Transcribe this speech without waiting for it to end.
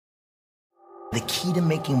The key to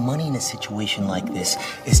making money in a situation like this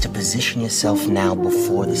is to position yourself now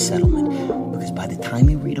before the settlement. Because by the time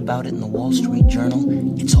you read about it in the Wall Street Journal,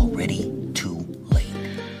 it's already too late.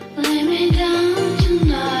 Lay me down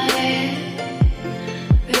tonight,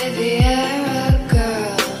 Riviera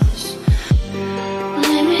girls.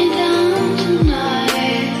 Lay me down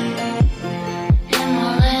tonight, in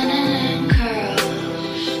my linen and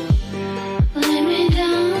curls. Lay me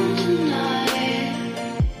down tonight,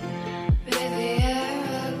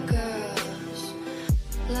 Riviera girls.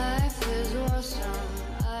 Life is awesome,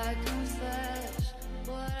 I confess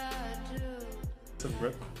what I do.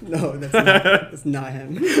 No, that's not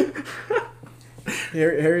him.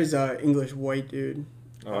 Here is English white dude.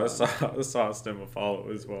 Oh, I saw Stem follow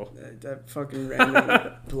as well. That fucking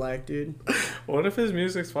random black dude. What if his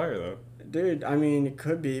music's fire though? Dude, I mean, it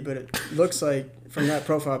could be, but it looks like, from that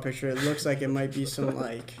profile picture, it looks like it might be some,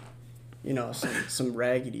 like, you know, some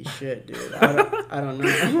raggedy shit, dude. I don't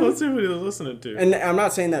know. Let's see what he's listening to. And I'm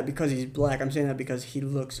not saying that because he's black. I'm saying that because he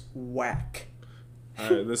looks whack.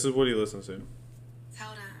 Alright, this is what he listens to.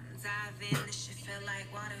 Hold on, dive in, this shit feel like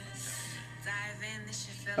water. Dive in, this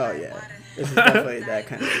shit feel Oh, like yeah. water. This is definitely that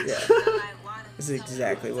kind of, yeah. Feel like water. This is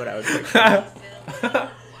exactly what I would picture.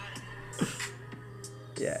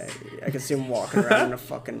 Yeah, I can see him walking around in a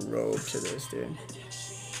fucking robe to this, dude.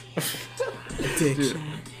 Addiction.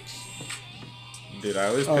 Dude, I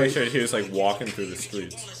always pictured he was like walking through the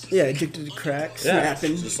streets. Yeah, addicted to crack,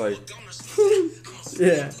 snapping. Just like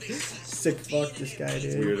Yeah. Sick fuck, this guy,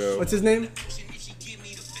 dude. Weirdo. What's his name?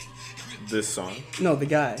 this song. No, the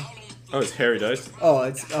guy. Oh, it's Harry Dice. Oh,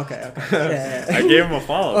 it's okay. Yeah. I gave him a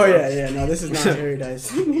follow. Oh bro. yeah. No, this is not Harry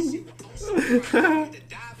Dice.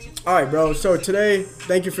 All right, bro. So today,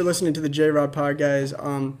 thank you for listening to the J Rod Pod, guys.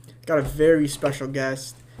 Got a very special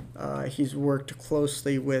guest. He's worked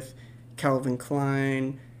closely with Calvin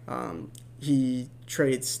Klein. He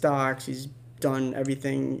trades stocks. He's done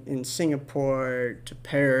everything in Singapore to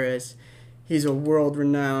Paris. He's a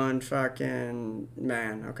world-renowned fucking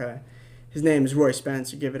man. Okay, his name is Roy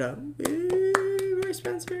Spencer. Give it up, Roy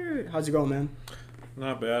Spencer. How's it going, man?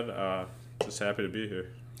 Not bad. Just happy to be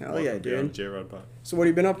here. Hell yeah, dude. J Rod Pod. So what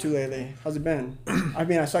have you been up to lately? How's it been? I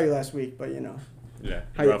mean, I saw you last week, but you know. Yeah,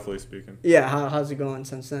 How you- roughly speaking. Yeah, how's it going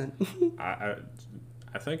since then? I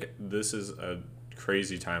think this is a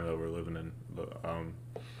crazy time that we're living in.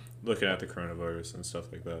 Looking at the coronavirus and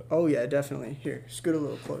stuff like that. Oh yeah, definitely. Here, scoot a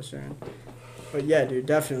little closer. But yeah, dude,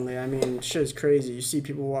 definitely. I mean, shit is crazy. You see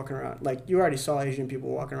people walking around. Like, you already saw Asian people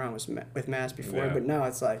walking around with masks before, Yeah. but now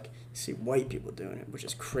it's like, you see white people doing it, which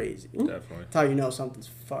is crazy. Definitely. That's how you know something's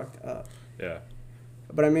fucked up. Yeah.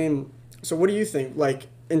 But I mean, so what do you think? Like,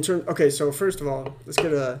 in terms, okay, so first of all, let's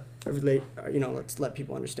get let's let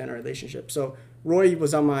people understand our relationship. So Roy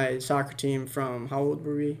was on my soccer team from, how old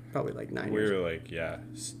were we? Probably like 9 We years. were like,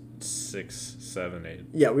 6, 7, 8.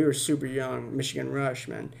 Yeah, we were super young, Michigan Rush,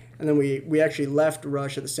 man. And then we actually left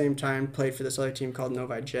Rush at the same time, played for this other team called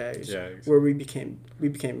Novi Jags, Yeah, exactly. where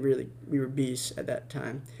we were beasts at that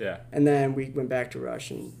time. Yeah. And then we went back to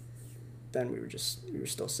Rush, and then we were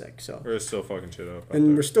still sick. So We're still fucking shit up. out and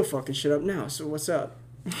there. we're still fucking shit up now. So what's up?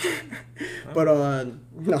 But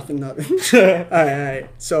nothing. All right.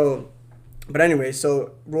 So, but anyway,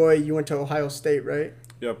 so Roy, you went to Ohio State, right?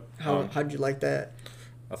 Yep. How'd you like that?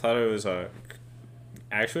 I thought it was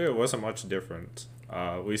actually it wasn't much different.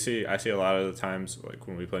 I see a lot of the times like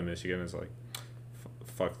when we play Michigan is like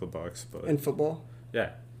fuck the Bucks, but In football?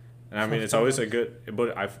 yeah. And I mean it's always a good,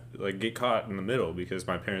 but I like get caught in the middle because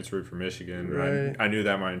my parents root for Michigan. Right. I knew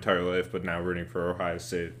that my entire life, but now rooting for Ohio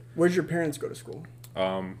State. Where'd your parents go to school?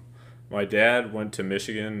 My dad went to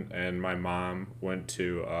Michigan and my mom went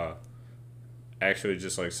to actually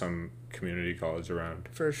just like some community college around.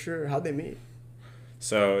 For sure. How'd they meet?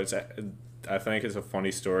 So I think it's a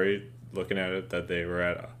funny story looking at it that they were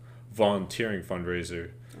at a volunteering fundraiser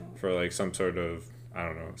for like some sort of, I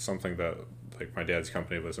don't know, something that like my dad's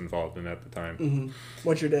company was involved in at the time. Mm-hmm.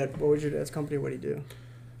 What was your dad's company? What'd he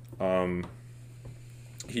do?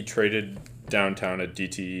 He traded downtown at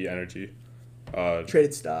DTE Energy.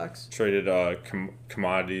 Traded stocks. Traded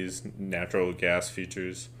commodities, natural gas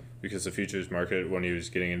futures, because the futures market when he was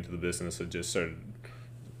getting into the business had just started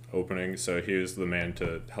opening, so he was the man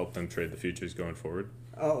to help them trade the futures going forward.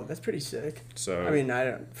 Oh, that's pretty sick. So I mean, I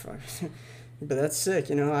don't fuck, but that's sick.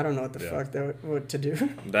 You know, I don't know what the fuck what to do.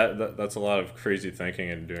 that's a lot of crazy thinking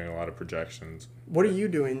and doing a lot of projections. What are you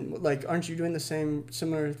doing? Like, aren't you doing the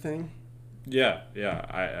similar thing? Yeah,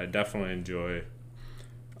 I definitely enjoy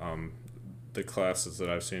the classes that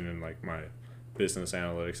I've seen in like my business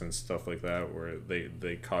analytics and stuff like that, where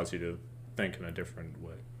they cause you to think in a different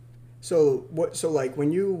way. So what? So like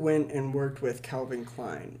when you went and worked with Calvin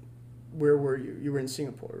Klein, where were you? You were in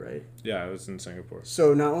Singapore, right? Yeah, I was in Singapore.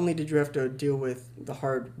 So not only did you have to deal with the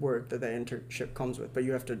hard work that internship comes with, but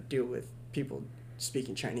you have to deal with people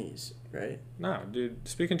speaking Chinese, right? No, dude,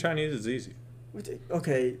 speaking Chinese is easy.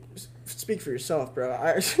 Okay, speak for yourself, bro.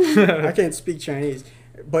 I I can't speak Chinese,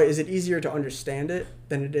 but is it easier to understand it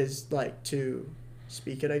than it is like to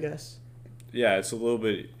speak it? I guess. Yeah, it's a little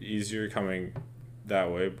bit easier coming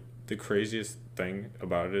that way. The craziest thing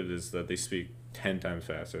about it is that they speak 10 times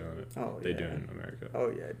faster than they do in America. Oh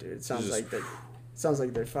yeah, dude. It sounds just-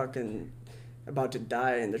 like they're fucking about to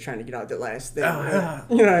die and they're trying to get out their last thing. Ah, right? yeah.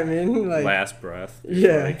 You know what I mean? Like, Last breath. Yeah.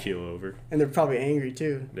 Before they keel over. and they're probably angry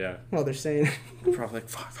too. Yeah. While they're saying, Probably like,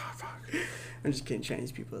 fuck. I'm just kidding.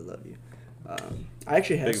 Chinese people, I love you. I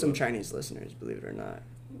actually have Big some love. Chinese listeners, believe it or not.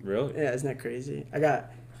 Really? Yeah, isn't that crazy? I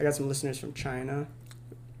got some listeners from China.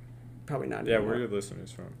 Probably not. Yeah, anymore. where are your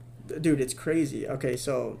listeners from? Dude, it's crazy. Okay,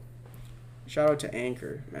 so shout out to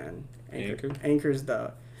Anchor, man. Anchor? Anchor's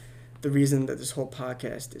the reason that this whole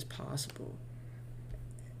podcast is possible.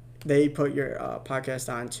 They put your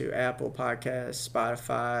podcast onto Apple Podcasts,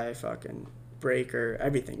 Spotify, fucking Breaker,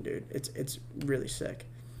 everything, dude. It's really sick.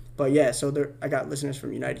 But yeah, so I got listeners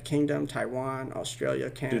from United Kingdom, Taiwan, Australia,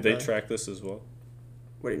 Do Canada. they track this as well?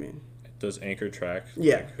 What do you mean? Does Anchor track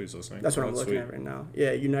Yeah. like, who's listening? That's what Oh, I'm looking sweet. at right now.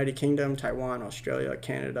 Yeah, United Kingdom, Taiwan, Australia,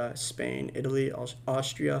 Canada, Spain, Italy,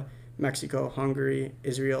 Austria, Mexico, Hungary,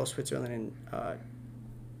 Israel, Switzerland, and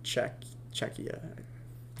Czechia.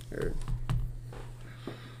 Or,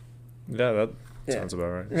 Yeah, that Yeah. sounds about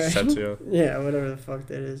right. Right. Shenzhen. yeah, whatever the fuck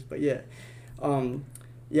that is. But yeah,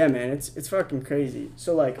 yeah, man, it's fucking crazy.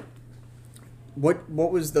 So like, what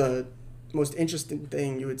was the most interesting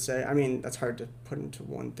thing you would say? I mean, that's hard to put into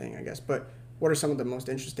one thing, I guess. But what are some of the most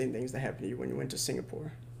interesting things that happened to you when you went to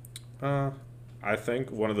Singapore? I think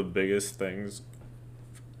one of the biggest things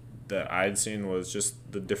that I'd seen was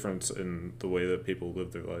just the difference in the way that people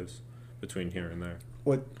live their lives between here and there.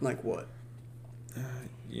 What like what?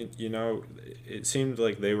 You know, it seemed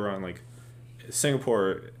like they were on like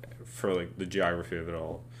Singapore, for like the geography of it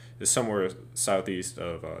all, is somewhere southeast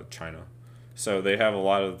of China, so they have a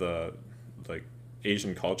lot of the like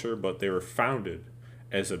Asian culture, but they were founded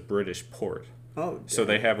as a British port, Oh, so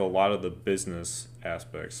they have a lot of the business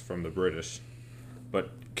aspects from the British,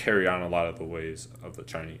 but carry on a lot of the ways of the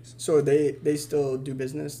Chinese. So they still do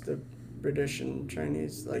business, the British and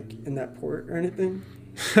Chinese, like in that port or anything?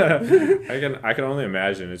 I can only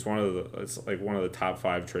imagine. It's like one of the top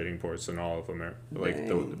 5 trading ports in all of America, like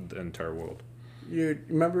Dang. the entire world. You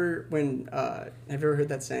remember when? Have you ever heard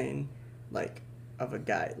that saying, like, of a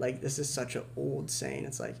guy? Like, this is such an old saying.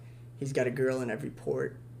 It's like he's got a girl in every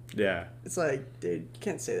port. Yeah. It's like, dude, you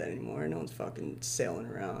can't say that anymore. No one's fucking sailing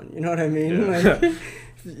around. You know what I mean? Yeah. Like,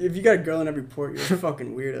 if you got a girl in every port, you're a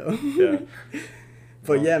fucking weirdo. Yeah.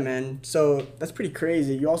 But yeah, man. So that's pretty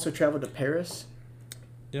crazy. You also traveled to Paris.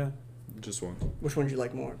 Yeah. Just one. Which one do you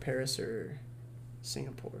like more, Paris or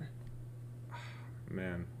Singapore?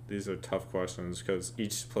 Man, these are tough questions because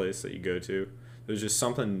each place that you go to, there's just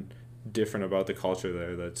something different about the culture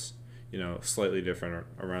there that's, slightly different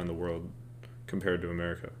around the world compared to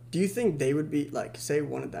America. Do you think they would be like, say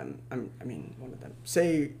one of them? One of them.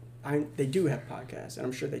 Say they do have podcasts, and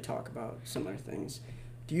I'm sure they talk about similar things.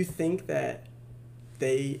 Do you think that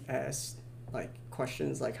they ask like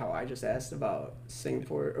questions like how I just asked about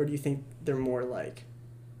Singapore, or do you think they're more like,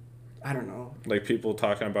 I don't know? Like people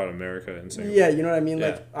talking about America and Singapore. Yeah, you know what I mean. Yeah.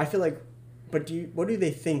 Like I feel like, but what do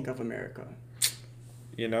they think of America?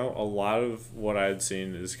 A lot of what I'd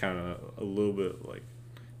seen is kind of a little bit like,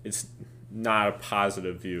 it's not a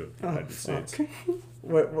positive view of the United States.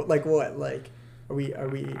 What like what like? Are we?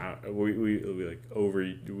 We like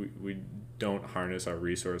we don't harness our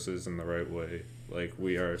resources in the right way. Like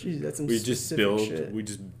we are. Jeez, that's some we just specific build. shit. We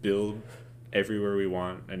just build everywhere we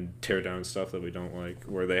want and tear down stuff that we don't like.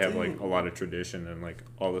 Where they have like a lot of tradition and like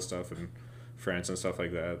all the stuff in France and stuff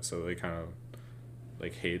like that. So they kind of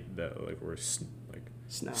like hate that like we're like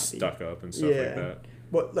Snobby. stuck up and stuff like that.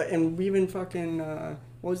 But like, and we even fucking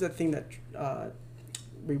what was that thing that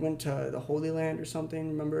we went to the Holy Land or something?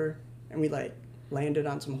 Remember? And we like landed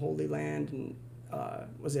on some Holy Land, and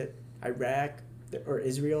was it Iraq or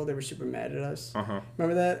Israel? They were super mad at us.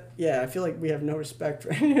 Remember that? Yeah, I feel like we have no respect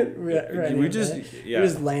for any We of just that. yeah. We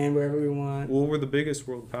just land wherever we want. Well, we're the biggest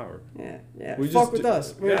world power. Yeah. We Fuck just- with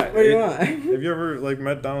us. What, yeah, what do you want? Have you ever like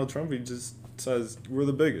met Donald Trump? He just says we're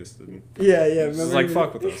the biggest. And yeah. it's just like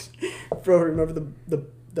Remember- fuck with us. Bro, remember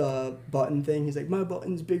the button thing? He's like, my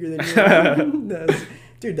button's bigger than yours.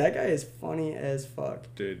 Dude, that guy is funny as fuck.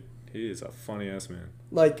 Dude, he is a funny ass man.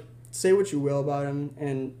 Like, say what you will about him,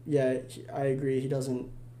 and yeah, I agree. He doesn't,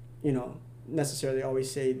 necessarily always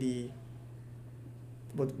say the.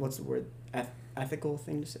 What's the word? Ethical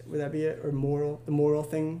thing to say? Would that be it? Or moral? The moral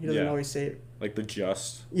thing. He doesn't always say it. Like the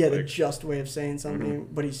just. Yeah, the like, just way of saying something,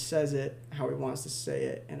 but he says it how he wants to say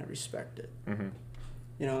it, and I respect it.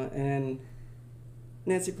 And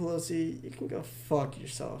Nancy Pelosi, you can go fuck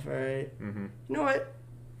yourself, all right? You know what?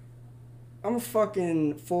 I'm a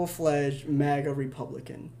fucking full-fledged MAGA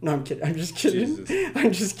Republican. No, I'm kidding. I'm just kidding. Jesus.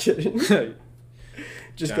 I'm just kidding.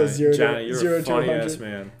 Just go Johnny, zero you're a to funny 100. ass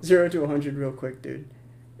man. 0 to 100 real quick, dude.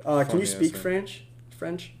 Can Funny you speak ass French?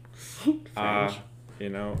 French?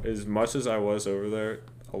 As much as I was over there,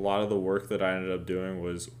 a lot of the work that I ended up doing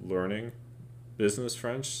was learning business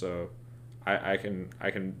French, so I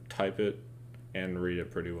can type it and read it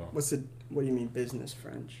pretty well. What do you mean business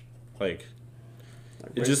French? Like it's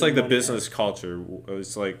where's just like the money business culture.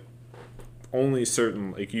 It's like only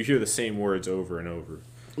certain, like, you hear the same words over and over.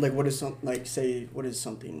 Like, what is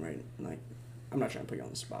something, right? Like, I'm not trying to put you on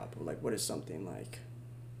the spot, but like, what is something like,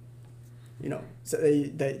 so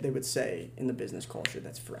they would say in the business culture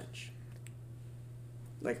that's French.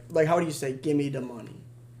 Like how do you say, give me the money?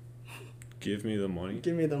 Give me the money?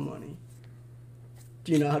 Give me the money.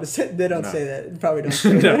 Do you know how to say? They don't No. say that. Probably don't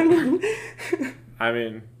say No. that. I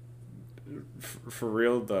mean, for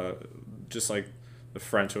real, just like the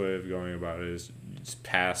French way of going about it is you just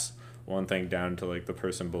pass one thing down to like the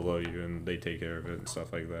person below you and they take care of it and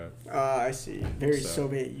stuff like that. I see. Very So,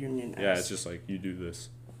 Soviet Union. Yeah, it's just like, you do this.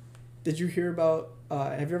 Did you hear about?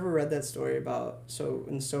 Have you ever read that story about? So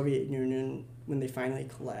in the Soviet Union, when they finally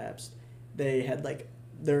collapsed, they had like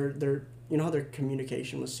their how their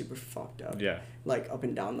communication was super fucked up. Yeah. Like up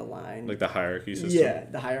and down the line. Like the hierarchy system. Yeah,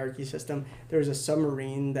 the hierarchy system. There was a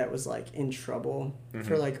submarine that was like in trouble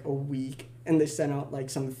for like a week, and they sent out like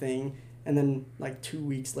something, and then like 2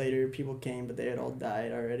 weeks later, people came, but they had all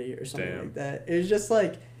died already or something Damn. like that. It was just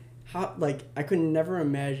like how I could never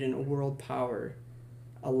imagine a world power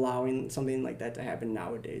allowing something like that to happen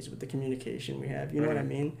nowadays with the communication we have. You know what I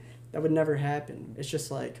mean? That would never happen. It's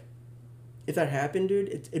just like, if that happened, dude,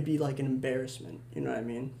 it'd be like an embarrassment. You know what I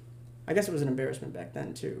mean? I guess it was an embarrassment back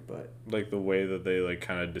then too, but Like the way that they like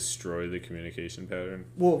kind of destroy the communication pattern.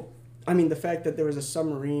 well, I mean the fact that there was a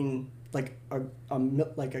submarine, like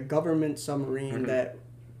a government submarine that,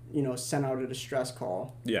 sent out a distress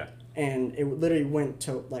call, Yeah. and it literally went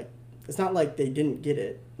to like, it's not like they didn't get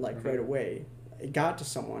it like right away. It got to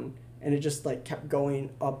someone, and it just like kept going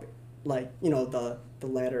up, like the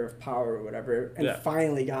ladder of power or whatever, and Yeah.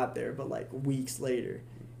 finally got there, but like weeks later.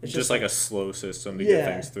 It's Just like a slow system to get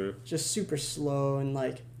things through. Just super slow, and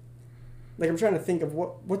like I'm trying to think of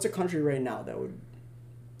what's a country right now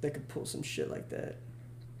that could pull some shit like that.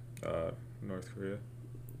 North Korea.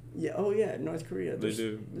 Yeah, oh yeah, North Korea. They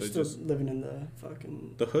do. They're They still just- living in the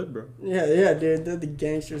fucking The hood, bro. yeah, dude. They're the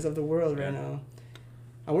gangsters of the world right Yeah. now.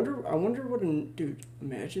 I wonder what dude.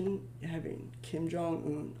 Imagine having Kim Jong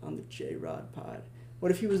Un on the J Rod pod. What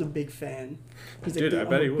if he was a big fan? He's Dude, I I'm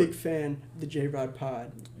bet a he would. big fan of the J Rod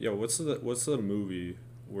pod. Yo, what's the movie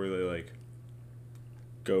where they like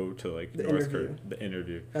go to like The North Interview. Korea? The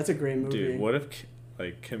Interview. That's a great movie. Dude, what if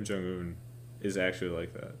like Kim Jong Un is actually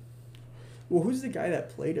like that? Well, who's the guy that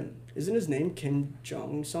played him? Isn't his name Kim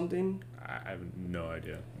Jong something? I have no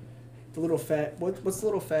idea. The little fat what's the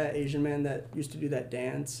little fat Asian man that used to do that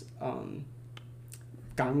dance,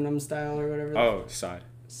 Gangnam Style or whatever. Oh, Psy.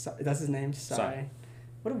 That's his name, Psy. Psy.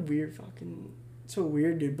 What a weird so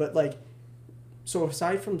weird, dude. But like, so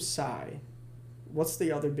aside from Psy, what's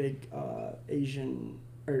the other big Asian,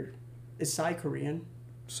 or is Psy Korean?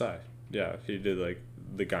 Psy. Yeah, he did like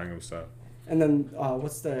the Gangnam Style. And then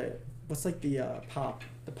what's like the pop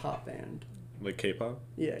band? Like K-pop?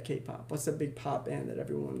 Yeah, K-pop. What's the big pop band that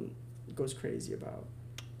everyone goes crazy about?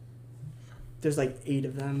 There's like 8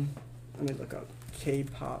 of them. Let me look up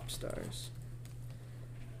K-pop stars.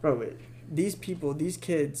 Bro, wait. These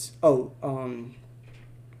kids. Oh, damn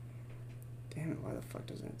it! Why the fuck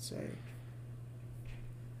doesn't it say?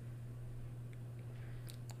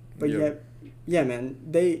 But Yeah. yeah, man.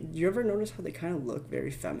 You ever notice how they kind of look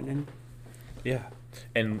very feminine? Yeah.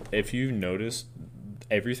 And if you notice,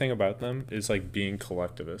 everything about them is like being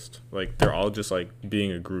collectivist. Like they're all just like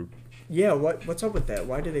being a group. Yeah. What's up with that?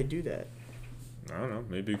 Why do they do that? I don't know.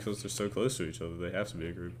 Maybe because they're so close to each other, they have to be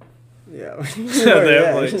a group. Yeah. They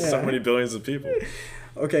have like so many billions of people.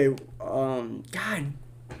 Okay, God,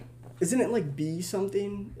 isn't it like B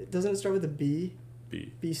something? Doesn't it start with a B?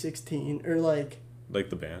 B. B16 or like Like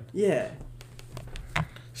the band. yeah.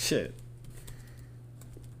 Shit.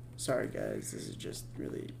 Sorry guys, this is just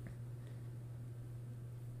really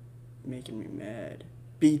making me mad.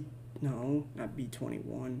 No, not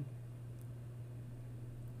B21.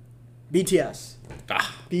 BTS.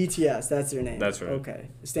 Ah, BTS, that's their name. That's right. Okay.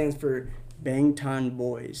 It stands for Bangtan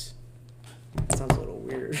Boys. That sounds a little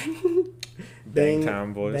weird.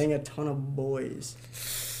 Bangtan Boys? Bang a ton of boys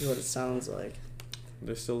is what it sounds like.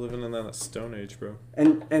 they're still living in that Stone Age, bro.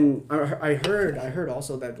 And I heard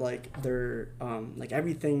also that like their like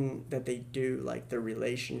everything that they do, like their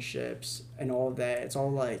relationships and all that, it's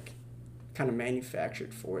all like kind of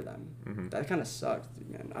manufactured for them. Mm-hmm. That kind of sucks,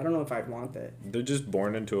 man. I don't know if I'd want that. They're just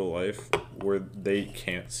born into a life where they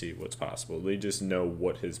can't see what's possible. They just know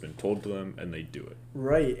what has been told to them, and they do it.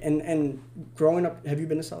 Right. And growing up, have you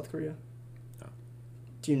been to South Korea? No.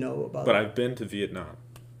 Do you know about But that? I've been to Vietnam.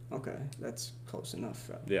 Okay, that's close enough.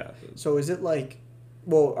 Yeah. So is it like,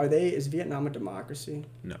 well, is Vietnam a democracy?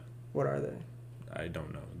 No, What are they? I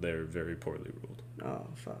don't know. They're very poorly ruled. Oh,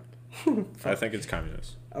 fuck. I think it's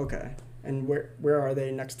communist. Okay. And where are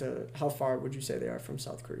they next to, how far would you say they are from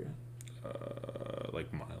South Korea?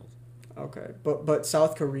 Like miles. Okay. But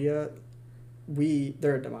South Korea,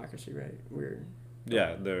 they're a democracy, right?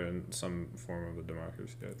 Yeah, they're in some form of a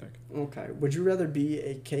democracy, I think. Okay. Would you rather be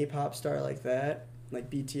a K-pop star like that, like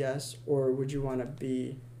BTS, or would you want to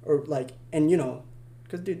be, or like, and you know,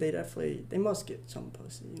 because dude, they must get some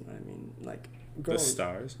pussy, you know what I mean? Like, The girls.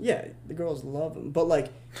 stars? Yeah, the girls love them. But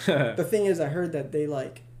like, the thing is, I heard that they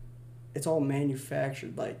like, it's all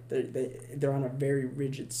manufactured. Like they're on a very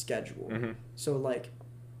rigid schedule. Mm-hmm. So like,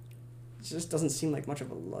 it just doesn't seem like much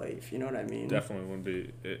of a life. You know what I mean? Definitely wouldn't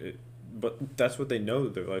be. But that's what they know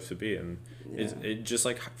their life to be, and it just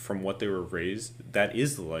like from what they were raised, that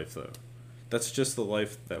is the life though. That's just the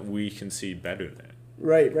life that we can see better than.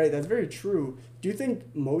 Right. That's very true. Do you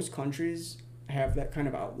think most countries have that kind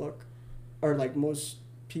of outlook, or like most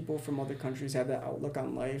people from other countries have that outlook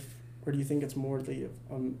on life? Or do you think it's more of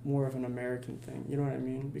an American thing? You know what I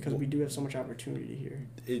mean? Because we do have so much opportunity here.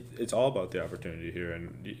 It's all about the opportunity here,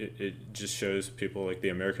 and it just shows people like the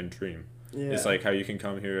American dream. Yeah. It's like how you can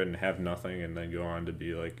come here and have nothing and then go on to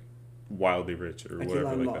be like wildly rich or Like whatever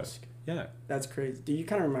Elon like Musk. that. Yeah. That's crazy. Dude, you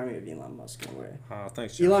kind of remind me of Elon Musk in a way.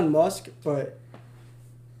 Thanks, John. Elon Musk, but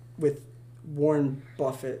with Warren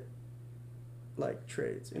Buffett, like,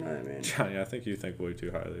 traits. You know what I mean? Johnny, I think you think way too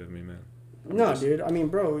highly of me, man. No, dude. I mean,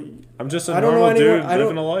 bro. I'm just a I don't know normal anyone. dude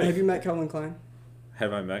living a life. Have you met Calvin Klein?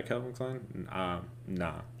 Have I met Calvin Klein?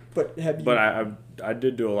 Nah. But have you? But I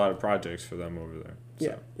did do a lot of projects for them over there.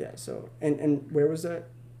 So. Yeah. So and where was that?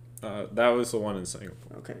 That was the one in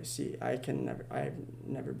Singapore. Okay. See, I've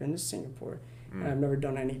never been to Singapore. Mm. And I've never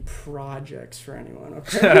done any projects for anyone.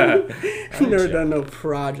 Okay. I've never done no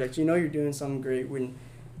projects. You know, you're doing something great when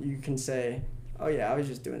you can say, "Oh yeah, I was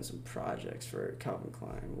just doing some projects for Calvin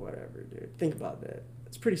Klein, whatever, dude." Think about that.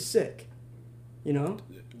 It's pretty sick. You know?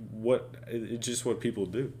 It's just what people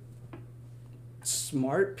do.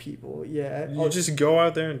 Smart people, yeah. You just go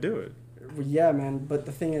out there and do it. Yeah, man. But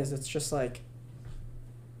the thing is, it's just like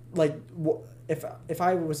if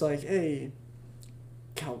I was like, "Hey,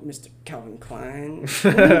 Mr. Calvin Klein,"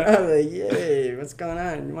 I was like, "Yay, what's going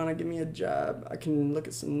on? You want to give me a job? I can look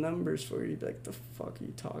at some numbers for you." You'd be like, "The fuck are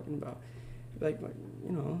you talking about?" Like,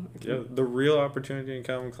 you know. Yeah, the real opportunity in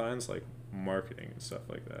Calvin Klein's like marketing and stuff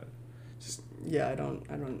like that. Just yeah, I don't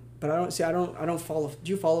follow. Do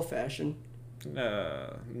you follow fashion?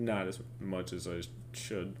 not as much as I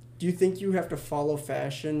should. Do you think you have to follow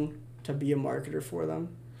fashion to be a marketer for them,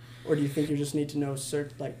 or do you think you just need to know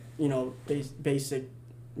basic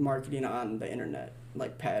marketing on the internet,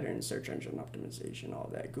 like patterns, search engine optimization,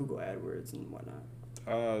 all that, Google AdWords and whatnot?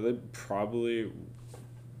 They probably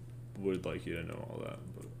would like you to know all that,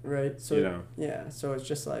 but Right. So you know. yeah. So it's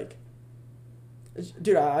just like,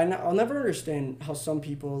 dude, I'll never understand how some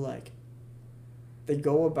people like. They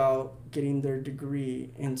go about getting their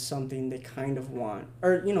degree in something they kind of want,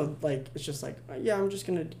 or like it's just like, yeah, I'm just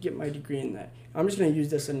gonna get my degree in that. I'm just gonna use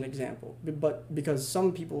this as an example, but because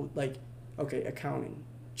some people like, okay, accounting,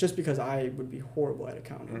 just because I would be horrible at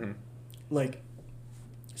accounting, Mm-hmm. like.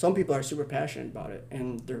 Some people are super passionate about it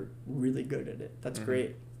and they're really good at it. That's Mm-hmm.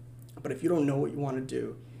 great. But if you don't know what you want to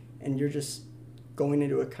do and you're just going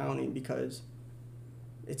into accounting because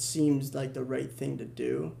it seems like the right thing to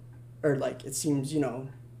do, or like it seems,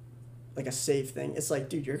 like a safe thing, it's like,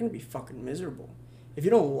 dude, you're going to be fucking miserable. If you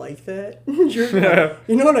don't like that, you're gonna,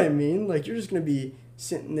 you know what I mean? Like, you're just going to be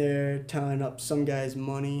sitting there tying up some guy's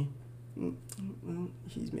money. Well,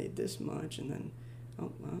 he's made this much, and then,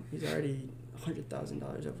 oh, well, he's already $100,000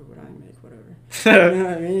 over what I make, whatever. You know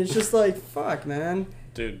what I mean? It's just like, fuck, man.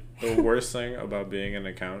 Dude, the worst thing about being an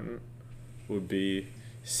accountant would be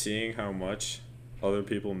seeing how much other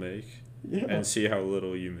people make Yeah. and see how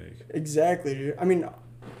little you make. Exactly, dude. I mean,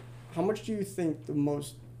 How much do you think the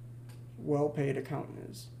most well-paid accountant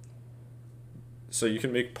is? So you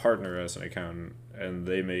can make partner as an accountant, and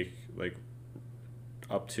they make like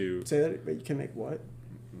up to Say that, but you can make what?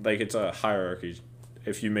 like it's a hierarchy.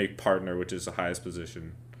 If you make partner, which is the highest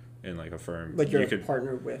position in like a firm, Like you're you a could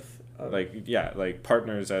partner with. like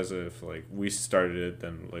partners as if like we started it,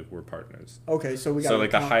 then like we're partners. Okay, so we got So an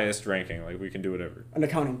like the account- highest ranking, like we can do whatever. an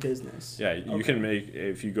accounting business. Yeah, you Okay. can make,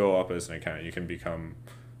 if you go up as an accountant, you can become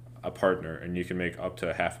a partner, and you can make up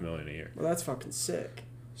to $500,000 a year. Well, that's fucking sick.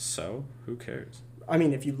 So who cares? I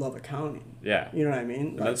mean, if you love accounting, Yeah, you know what I mean.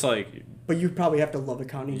 and that's like but you probably have to love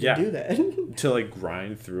accounting Yeah. to do that. to like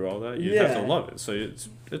grind through all that. You have to Yeah. love it. So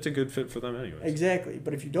it's a good fit for them anyways. Exactly.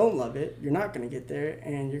 But if you don't love it, you're not gonna get there,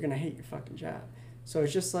 and you're gonna hate your fucking job. So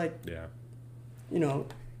it's just like, Yeah. you know,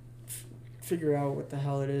 figure out what the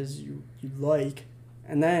hell it is you like,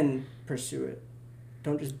 and then pursue it.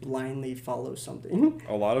 Don't just blindly follow something.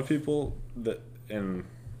 A lot of people that in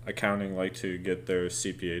accounting like to get their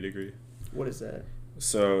CPA degree. What is that?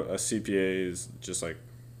 So a CPA is just like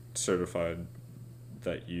certified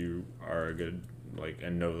that you are a good like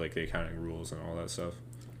and know like the accounting rules and all that stuff.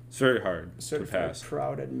 It's very hard to Certified pass.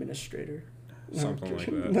 proud administrator. No, I'm Something like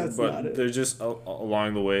kidding. that. That's but not it. they're just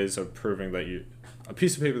along the ways of proving that you a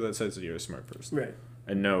piece of paper that says that you're a smart person Right.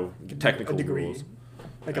 and know A technical degree. rules.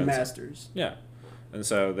 Like a And so- master's. Yeah. And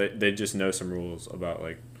so they just know some rules about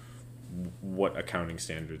like what accounting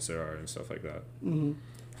standards there are and stuff like that. Mm-hmm.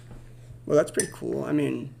 Well, that's pretty cool. I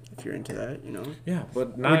mean, if you're into that, you know. Yeah,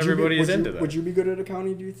 but not Would you be- everybody is would you- into that. Would you be good at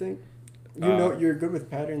accounting, do you think? You know, Uh, you're good with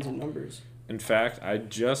patterns and numbers. In fact, I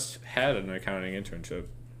just had an accounting internship.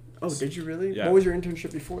 Oh, did you really? Yeah. What was your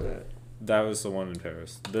internship before that? That was the one in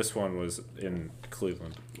Paris. This one was in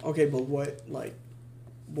Cleveland. Okay, but what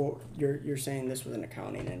you're saying this was an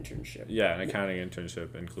accounting internship? Yeah, an accounting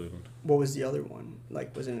internship in Cleveland. What was the other one?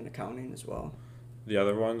 Like, was it in accounting as well? The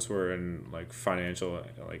other ones were in like financial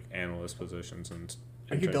like analyst positions and.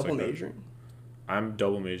 Are you interns double like that. majoring? I'm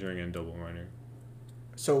double majoring and double minoring.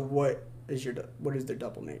 So what is their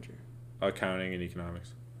double major? Accounting and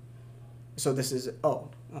economics. So this is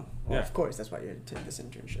well, Yeah. of course that's why you had to take this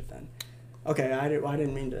internship then. Okay, I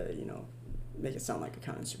didn't mean to make it sound like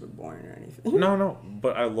accounting's super boring or anything. No,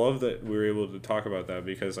 but I love that we were able to talk about that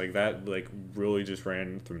because like that like really just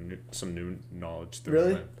ran through some new knowledge through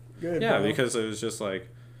Really? my mind. Good. Yeah, bro. because it was just like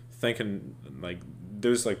thinking like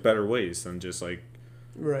there's like better ways than just like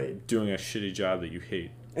right. doing a shitty job that you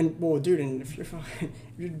hate. And well, dude, and if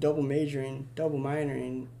you're double majoring, double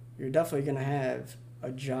minoring, you're definitely gonna have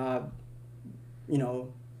a job,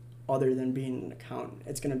 other than being an accountant.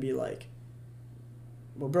 It's gonna be like,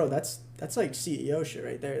 well, bro, that's like CEO shit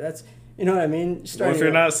right there. That's you know what I mean. Well, if Starting you're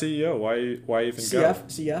at not a CEO, why even go?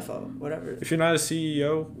 CFO, whatever. If you're not a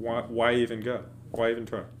CEO, why even go? Why even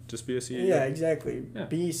try? Just be a CEO. Yeah, exactly. Yeah.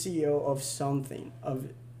 Be CEO of something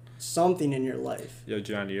in your life. Yo,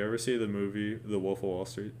 John, do you ever see the movie The Wolf of Wall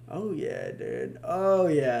Street? Oh yeah, dude. Oh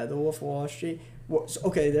yeah, The Wolf of Wall Street. Well,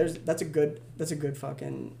 okay, that's a good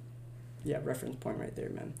fucking reference point right there,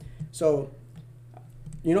 man. So,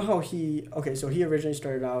 you know how he originally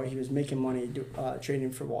started out, he was making money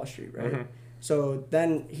trading for Wall Street, right? Mhm. So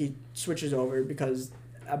then he switches over because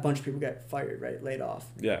a bunch of people get fired, right, laid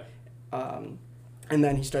off, Yeah. and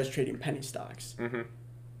then he starts trading penny stocks. Mm-hmm.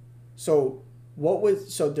 So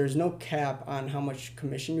there's no cap on how much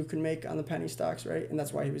commission you can make on the penny stocks, right? And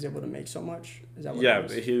that's why he was able to make so much. Is that what Yeah, it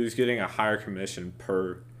was? but he was getting a higher commission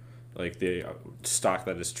per, like the stock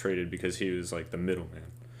that is traded because he was like the middleman.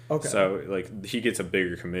 Okay. So like he gets a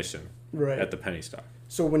bigger commission Right. at the penny stock.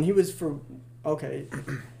 So when he was but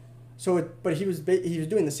he was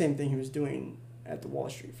doing the same thing he was doing at the Wall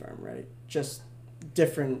Street firm, right? Just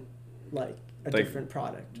different, like different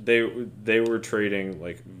product. They were trading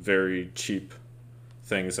like very cheap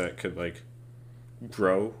things that could like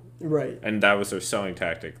grow, Right. and that was their selling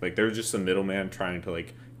tactic. Like they were just a middleman trying to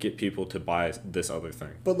like get people to buy this other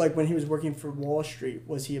thing. But like when he was working for Wall Street,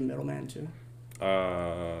 was he a middleman too?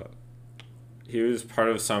 He was part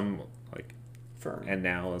of some like Firm.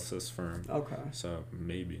 analysis firm. Okay. So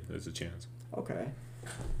maybe there's a chance. Okay.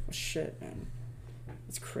 Well, shit, man.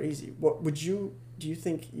 It's crazy. Do you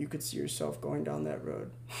think you could see yourself going down that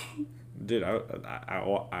road? Dude,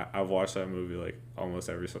 I've watched that movie like almost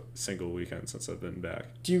every single weekend since I've been back.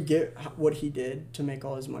 Do you get what he did to make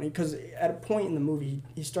all his money? Because at a point in the movie,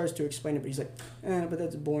 he starts to explain it, but he's like, but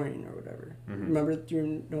that's boring or whatever. Mhm. Remember, do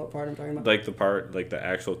you know what part I'm talking about? Like the part, like the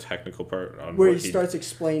actual technical part on Where what he starts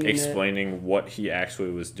explaining what he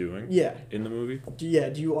actually was doing. Yeah. In the movie. Do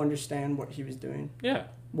you understand what he was doing? Yeah.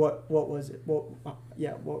 What was it? What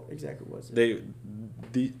exactly was it?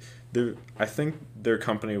 I think their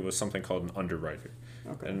company was something called an underwriter.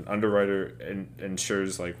 Okay. An underwriter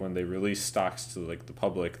ensures like when they release stocks to like the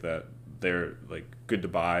public that they're like good to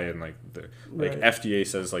buy, and like the like Right. FDA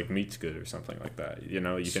says like meat's good or something like that. You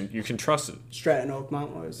know, you can trust it. Stratton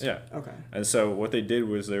Oakmont was. Yeah. Okay. And so what they did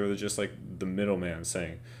was they were just like the middleman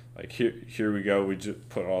saying, like, here we go, we just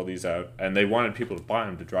put all these out, and they wanted people to buy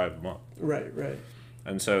them to drive them up. Right. Right.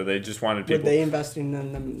 And so they just wanted Were people, they investing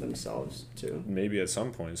in them themselves too? maybe at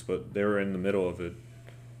some points, but they were in the middle of it,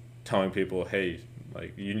 telling people, hey,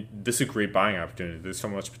 like this is a great buying opportunity. There's so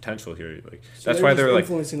much potential here. Like So that's they why were they were just like,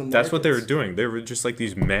 influencing the that's what they were markets. doing. They were just like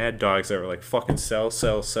these mad dogs that were like fucking sell, like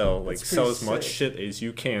That's sell pretty as much sick. shit as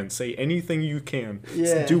you can, say anything you can,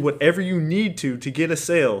 Yeah. do whatever you need to get a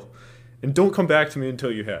sale, and don't come back to me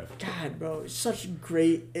until you have. God, bro, it's such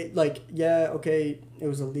great. Okay, it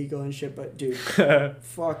was illegal and shit, but dude,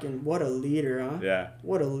 fucking what a leader, huh? Yeah.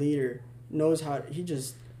 What a leader. Knows how he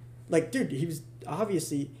just, like, dude, he was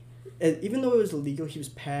obviously, even though it was illegal, he was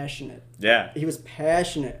passionate. Yeah. He was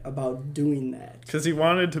passionate about doing that. Because he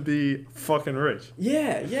wanted to be fucking rich.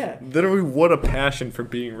 Yeah, yeah. Literally, what a passion for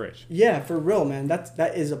being rich. Yeah, for real, man.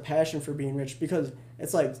 That is a passion for being rich, because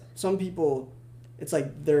it's like some people, it's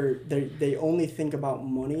like they only think about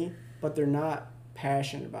money, but they're not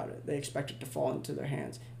passionate about it. They expect it to fall into their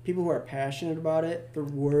hands. People who are passionate about it, they're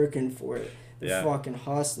working for it. They're Yeah. fucking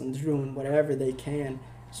hustling, doing whatever they can.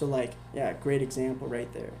 So like, yeah, great example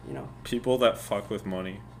right there. You know. People that fuck with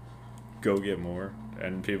money go get more,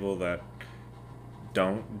 and people that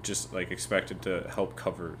don't just like expect it to help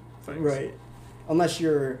cover things. Right. Unless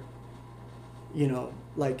you're, you know,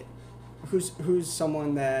 like, who's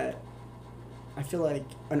someone that, I feel like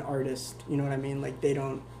an artist, you know what I mean? Like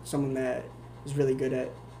someone that is really good at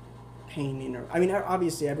painting, or, I mean,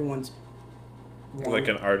 obviously everyone's Like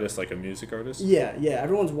an artist, like a music artist. Yeah,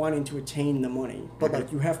 everyone's wanting to attain the money, but Mhm.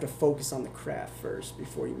 like you have to focus on the craft first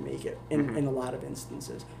before you make it Mhm. in a lot of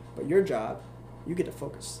instances. But your job, you get to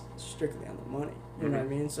focus strictly on the money. You know what I Mhm.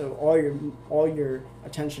 mean? So all your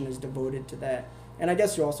attention is devoted to that. And I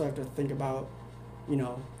guess you also have to think about, you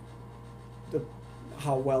know,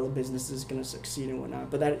 how well a business is going to succeed and whatnot.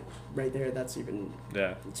 But that right there, that's even,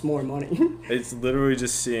 Yeah. it's more money. It's literally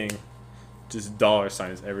just seeing just dollar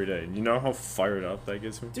signs every day. You know how fired up that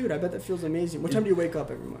gets me? Dude, I bet that feels amazing. What time do you wake up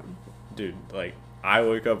every morning? Dude, like, I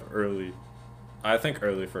wake up early. I think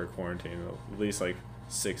early for a quarantine, at least like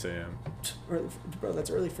 6 a.m. Early, bro, that's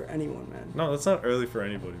early for anyone, man. No, that's not early for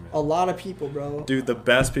anybody, man. A lot of people, bro. Dude, the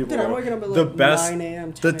best people Dude, I'm are waking up at the like best. 9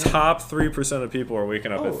 a.m., The 10 a.m. top 3% of people are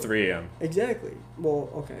waking up Oh. at 3 a.m. Exactly. Well,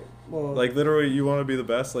 okay. Well, Like, literally, you want to be the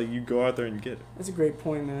best, like, you go out there and get that's a great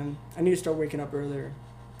point, man. I need to start waking up earlier.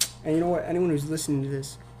 And you know what? Anyone who's listening to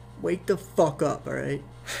this, wake the fuck up, all right?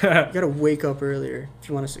 You it. gotta wake up earlier if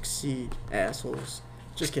you want to succeed, assholes.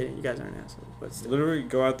 Just kidding. You guys aren't assholes, but still. Literally,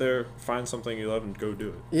 go out there, find something you love, and go do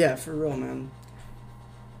it. Yeah, for real, man.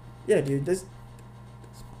 Yeah, dude, this is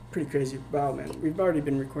pretty crazy. Wow, man. We've already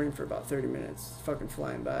been recording for about 30 minutes. It's fucking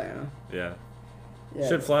flying by, huh? Yeah. Yeah.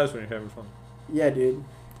 Shit flies when you're having fun. Yeah, dude.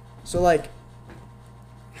 So, like,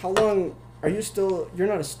 how long are you still? You're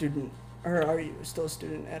not a student, or are you still a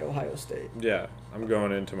student at Ohio State? Yeah, I'm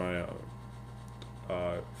going into my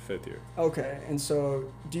 5th year. Okay, and so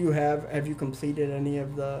have you completed any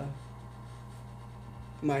of the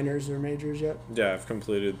minors or majors yet? Yeah, I've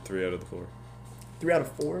completed 3 out of the 4. 3 out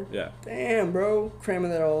of 4? Yeah. Damn, bro,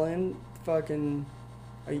 cramming that all in. Fucking,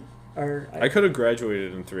 I could have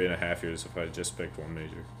graduated in 3.5 years if I had just picked one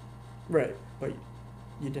major. right, but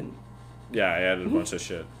you didn't. Yeah, I added a bunch of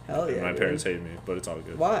shit. Hell And yeah, my dude. parents hate me, but it's all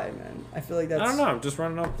good. Why, man? I feel like that's. I don't know. I'm just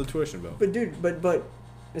running up the tuition bill. But dude, but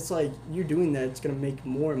it's like you doing that. It's gonna make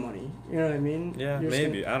more money. You know what I mean? Yeah, You're just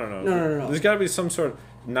maybe. I don't know. No. There's got to be some sort of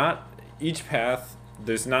not each path.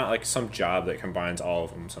 There's not like some job that combines all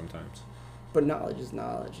of them sometimes. But knowledge is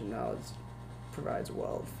knowledge, and knowledge provides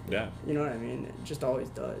wealth. Yeah. You know what I mean? It just always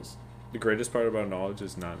does. The greatest part about knowledge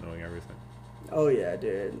is not knowing everything. Oh yeah,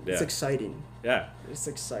 dude. It's Yeah. exciting. Yeah. It's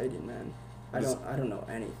exciting, man. I It's- don't know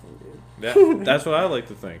anything, dude. Yeah. That's what I like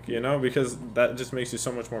to think, you know, because that just makes you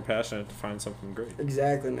so much more passionate to find something great.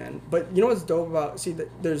 Exactly, man. But you know what's dope about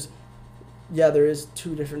there is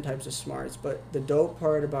 2 different types of smarts, but the dope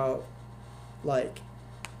part about like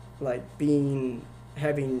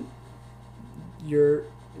having your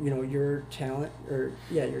talent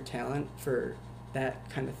your talent for that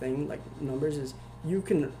kind of thing, like numbers, is you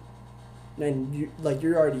can, and you like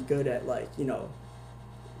you're already good at like, you know,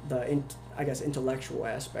 I guess intellectual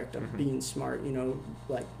aspect of Mhm. being smart, you know,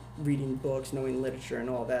 like reading books, knowing literature and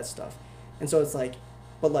all that stuff. And so it's like,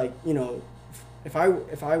 but like, you know, if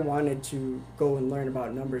I wanted to go and learn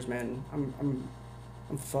about numbers, man, I'm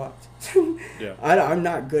I'm fucked. Yeah. I'm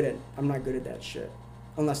not good at that shit.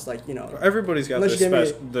 Unless, like, you know, Everybody's got unless their, you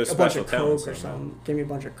give me their a bunch special of talents. coke or though, man. something. Give me a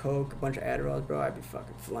bunch of coke, a bunch of Adderalls, bro. I'd be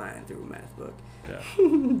fucking flying through a math book. Yeah.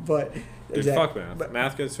 But Dude, exact- fuck math. But,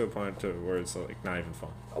 Math gets to a point to where it's like not even fun.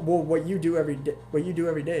 well, what you do every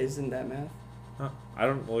day isn't that math. Huh. I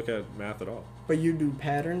don't look at math at all. But you do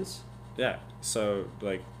patterns. Yeah. So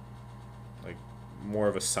like more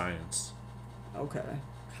of a science. Okay.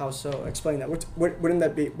 How so? Explain that. What wouldn't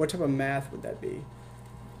that be? What type of math would that be?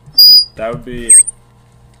 That would be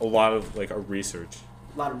a lot of like a research.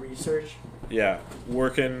 A lot of research. Yeah,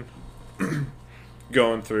 working,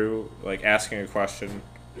 going through like asking a question.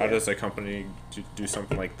 How Yeah. does a company do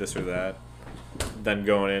something like this or that? Then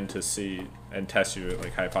going in to see and test your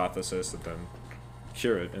like hypothesis and then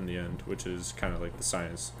cure it in the end, which is kind of like the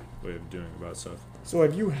science way of doing about stuff. So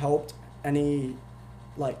have you helped any,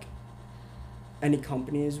 like, any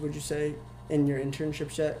companies, would you say, in your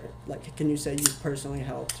internships yet? Like, can you say you personally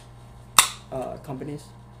helped companies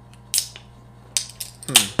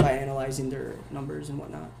by analyzing their numbers and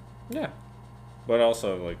whatnot? Yeah, but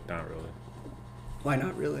also like not really. Why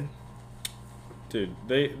not really? Dude,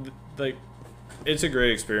 they like it's a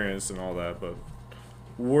great experience and all that, but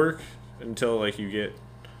work until like you get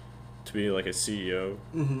to be like a CEO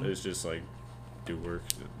is just like do work,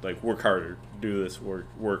 like work harder, do this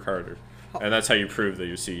work harder, and that's how you prove that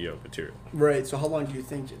you're CEO material. Right. So how long do you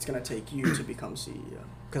think it's gonna take you to become CEO?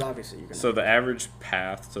 Because obviously you're gonna. So the average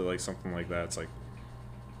path to like something like that, it's like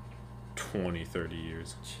 20, 30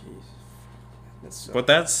 years. Jeez. That's so. But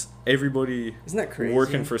that's everybody Isn't that crazy?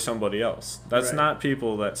 working for somebody else. That's Right. not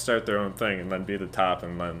people that start their own thing and then be the top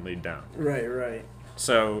and then lead down. Right. Right.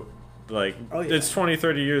 So, like, Oh, yeah. it's 20,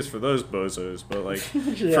 30 years for those bozos, but, like,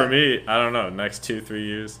 Yeah. for me, I don't know, next 2-3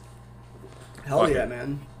 years. Hell Fuck yeah, it.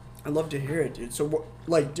 man. I'd love to hear it, dude. So,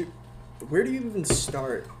 like, dude, where do you even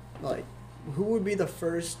start? Like, who would be the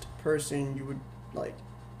first person you would, like,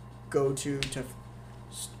 go to,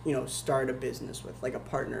 you know, start a business with? Like, a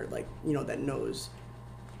partner, like, you know, that knows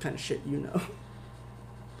kind of shit you know.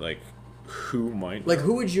 Like, who might? Like,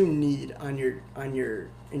 who would you need in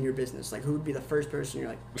your business? Like, who would be the first person you're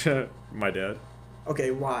like, My dad.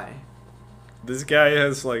 okay, why? This guy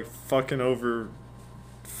has, like, fucking over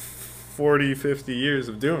 40, 50 years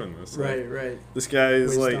of doing this. Like, Right, right, This guy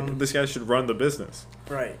is, Wisdom. like, this guy should run the business.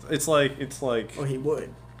 right. It's like Oh, he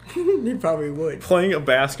would. He probably would. playing a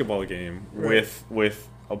basketball game Right. with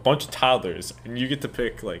a bunch of toddlers, and you get to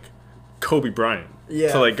pick, like, Kobe Bryant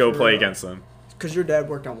Yeah, to, like, go for play real. against them. Because your dad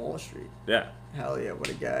worked on Wall Street. Yeah. Hell yeah, what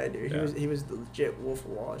a guy, dude. Yeah. He was the legit Wolf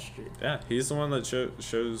of Wall Street. Yeah, he's the one that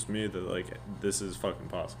shows me that, like, this is fucking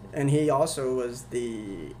possible. And he also was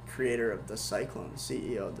the creator of the Cyclone,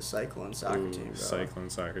 CEO of the Cyclone soccer Ooh, team, bro. Cyclone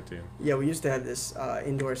soccer team. Yeah, we used to have this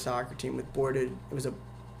indoor soccer team with it was a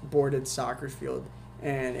boarded soccer field,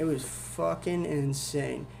 and it was fucking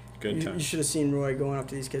insane. Good You time. should have seen Roy going up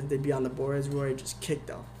to these kids. They'd be on the boards. Roy just kicked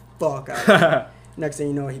the fuck out of them. Next thing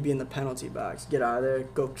you know, he'd be in the penalty box. Get out of there,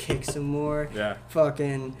 go kick some more. Yeah.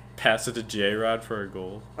 Fucking, Pass it to J-Rod for a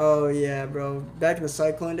goal. oh yeah, bro. Back in the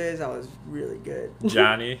Cyclone days, I was really good.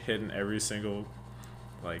 Johnny hitting every single,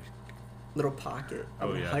 like, Little pocket. I Oh,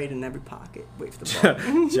 would yeah. hide in every pocket, wait for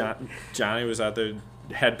the ball. Johnny was out there,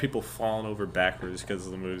 had people falling over backwards because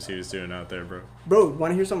of the moves he was doing out there, bro. Bro,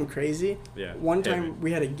 want to hear something crazy? Yeah. One hit me. time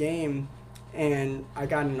we had a game, and I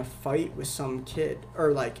got in a fight with some kid,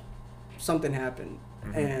 or like something happened,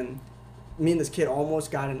 Mm-hmm. and me and this kid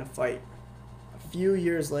almost got in a fight. A few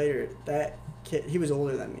years later, that kid, he was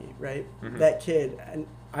older than me, right? Mhm. That kid, and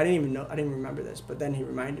I didn't even remember this, but then he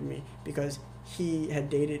reminded me because he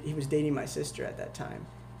was dating my sister at that time,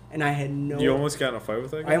 and I had no. You almost got in a fight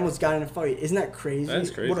with that guy? I almost got in a fight. Isn't that crazy? That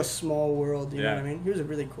is crazy. What a small world, you know Yeah. what I mean? He was a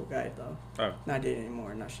really cool guy, though. Oh, Not dating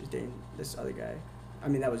anymore. Now she's dating this other guy. I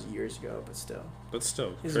mean, that was years ago, but still. that's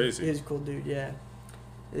still He's crazy. He's a cool dude, yeah.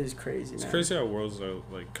 It is crazy, It's man. crazy how worlds are,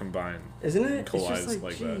 like, combined. Isn't it? It's collides just like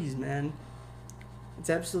like, that. jeez, man. It's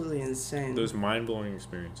absolutely insane. Those mind-blowing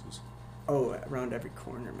experiences. Oh, around every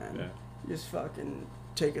corner, man. Yeah. You just fucking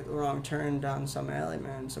take it the wrong turn down some alley,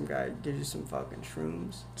 man. Some guy gives you some fucking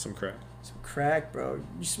shrooms. Some crack. Some crack, bro.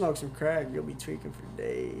 You smoke some crack, you'll be tweaking for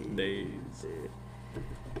days. Days. Dude.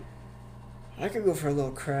 I could go for a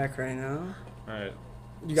little crack right now. Alright.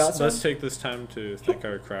 You got some? Let's take this time to thank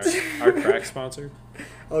our crack sponsor.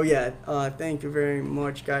 Oh, yeah. Thank you very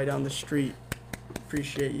much, guy down the street.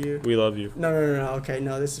 Appreciate you. We love you. No. Okay,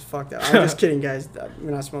 no, this is fucked up. I'm just kidding, guys.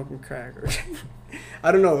 We're not smoking crack.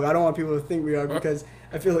 I don't know. I don't want people to think we are because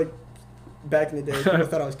I feel like back in the day, people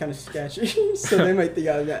thought I was kind of sketchy. So they might think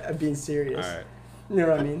I'm being serious. Alright. You know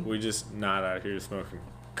what I mean? We just not out here smoking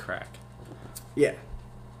crack. Yeah.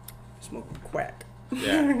 smoking quack.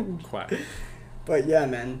 Yeah, quack. But yeah,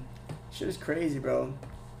 man, shit is crazy, bro.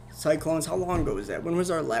 Cyclones, how long ago was that? When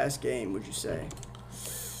was our last game, would you say?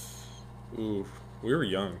 Ooh, we were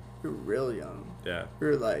young. We were real young. Yeah. We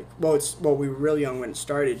were like, we were real young when it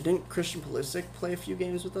started. Didn't Christian Pulisic play a few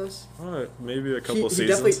games with us? Maybe a couple He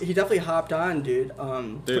seasons. definitely hopped on, dude.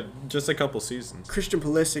 Dude, just a couple seasons. Christian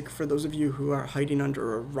Pulisic, for those of you who are hiding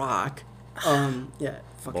under a rock, yeah,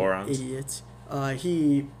 fucking Morons. idiots.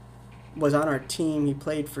 He was on our team. He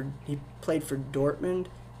played for Dortmund,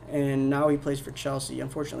 and now he plays for Chelsea.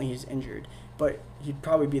 Unfortunately, he's injured, but he'd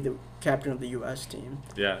probably be the captain of the U.S. team.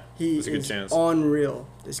 Yeah, He it's a good is chance. unreal,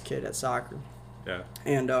 this kid at soccer. Yeah.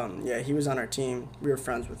 And yeah, he was on our team. We were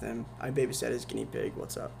friends with him. I babysat his guinea pig.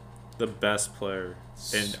 What's up? The best player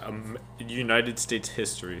in United States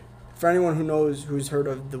history. For anyone who's heard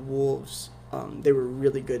of the Wolves, they were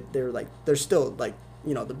really good. They're still like,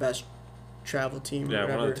 the best travel team. or Yeah, one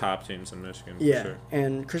whatever. of the top teams in Michigan. Yeah, For sure.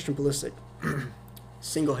 and Christian Pulisic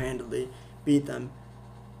single-handedly beat them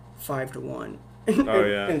 5-1 Oh,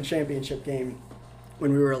 yeah. in a championship game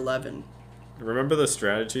when we were 11. Remember the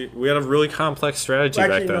strategy? We had a really complex strategy Well,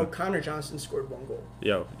 back actually, then. no, Connor Johnson scored 1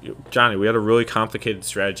 goal. Johnny, we had a really complicated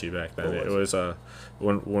strategy back then. What It was was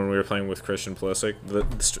when we were playing with Christian Pulisic.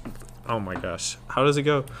 Oh my gosh, how does it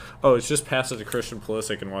go? Oh, it's just pass it to Christian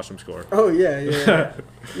Pulisic and watch him score. Oh yeah.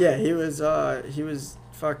 Yeah, he was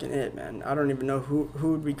fucking it, man. I don't even know who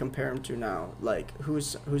would we compare him to now. Like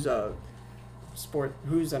who's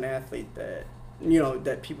an athlete that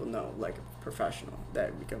that people know, like a professional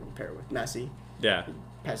that we can compare with. Messi. Yeah,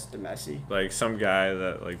 Pass it to Messi. like some guy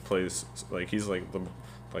that like plays like he's like the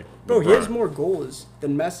Bro, he LeBron. has more goals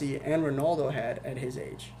than Messi and Ronaldo had at his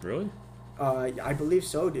age. Really? I believe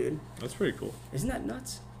so, dude. That's pretty cool. Isn't that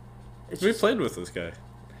nuts? It's We just played with this guy.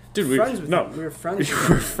 Dude, friends with him. We were friends with We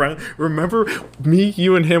him. were friends. Remember, me,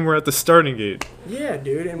 you, and him were at the starting gate. Yeah,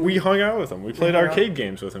 dude. And We hung out with him. We played hung out. arcade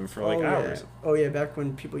games with him for like oh, hours. Yeah. Oh yeah, back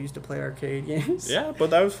when people used to play arcade games. Yeah, but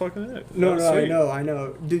that was fucking it. No, That was no, sweet. I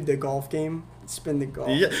know. Dude, the golf game. Spin the golf.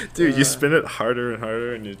 Yeah, dude, you Uh, spin it harder and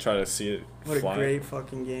harder, and you try to see it What fly. a great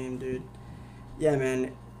fucking game, dude. Yeah,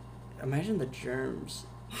 man. Imagine the germs.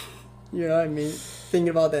 You know what I mean? Thinking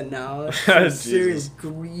about that now. Some Jesus. serious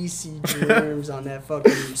greasy germs on that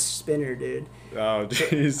fucking spinner, dude. Oh,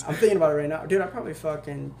 jeez. I'm thinking about it right now. Dude, I probably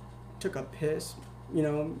fucking took a piss.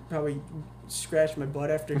 Probably scratched my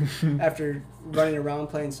butt after running around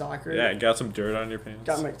playing soccer. Yeah, got some dirt on your pants.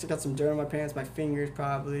 Got some dirt on my pants, my fingers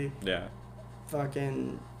probably. Yeah,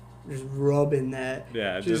 Fucking just rubbing that.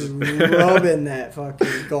 yeah, Just just rubbing that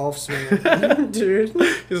fucking golf swing, dude.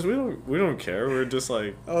 because we don't care. We're just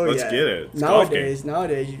like, Oh let's yeah. get it. It's golf game.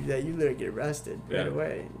 Nowadays, you literally get arrested right Yeah.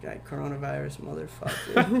 away. You got coronavirus,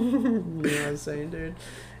 motherfucker. You know what I'm saying, dude?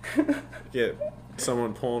 Get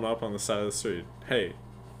someone pulling up on the side of the street. Hey,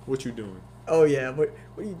 what you doing? Oh yeah. What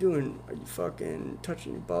are you doing? Are you fucking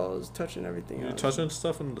touching your balls, touching everything You else? touching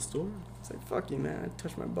stuff in the store? It's like fuck you, man. I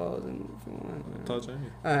touch my balls and. Touch any?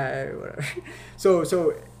 Alright, whatever.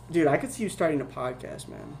 So, dude, I could see you starting a podcast,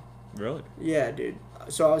 man. Really? Yeah, dude.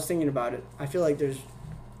 So I was thinking about it. I feel like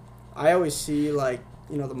I always see like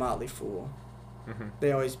the Motley Fool. Mm-hmm.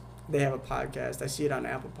 They have a podcast. I see it on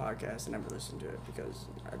Apple Podcasts. I never listen to it because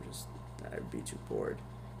I'd be too bored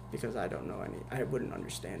because I don't know I wouldn't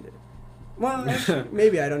understand it. Well, actually,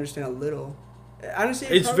 maybe I'd understand a little. Honestly,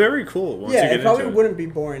 It's very cool once you yeah. get It probably into it. wouldn't be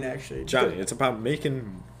boring actually. Johnny, Because- it's about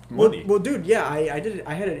making money. Well, dude, yeah, I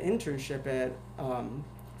had an internship at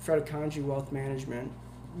Fred Akanji Wealth Management,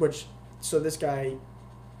 so this guy,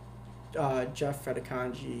 Jeff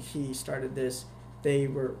Fedikanji, he started this. They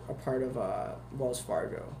were a part of Wells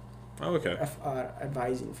Fargo, Oh, okay.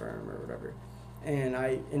 advising firm or whatever, and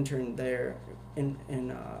I interned there.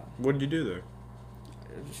 What did you do there?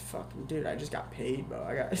 Just fucking dude, I just got paid, bro.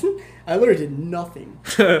 I literally did nothing.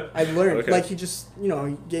 I learned Okay. like he just he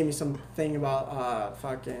gave me some thing about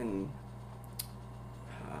fucking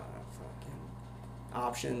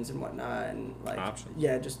options and whatnot, and like Options?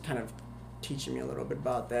 yeah, just kind of teaching me a little bit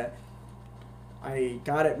about that. I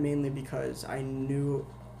got it mainly because I knew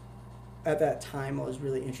at that time I was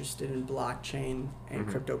really interested in blockchain and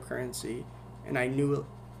Mhm. cryptocurrency, and I knew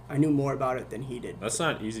more about it than he did. That's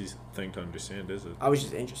not an easy thing to understand, is it? I was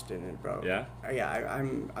just interested in it, bro. Yeah?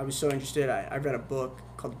 I was so interested. I read a book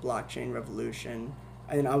called Blockchain Revolution,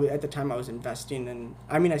 and at the time I was investing in.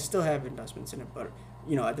 I mean, I still have investments in it, but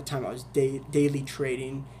at the time I was daily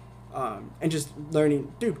trading, and just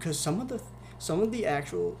learning, dude. Because some of the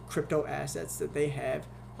actual crypto assets that they have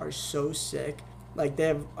are so sick. Like they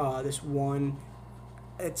have this one.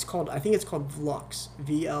 I think it's called Vlux,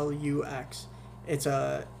 VLUX.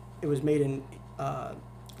 It was made in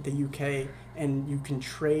the UK, and you can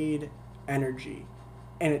trade energy,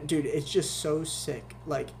 and dude, it's just so sick.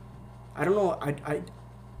 Like, I don't know, I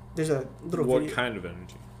there's a little What video. kind of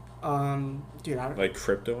energy? Dude, I don't Like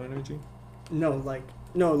crypto energy? no,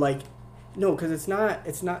 because it's not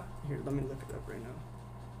here. Let me look it up right now.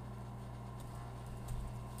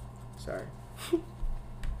 Sorry.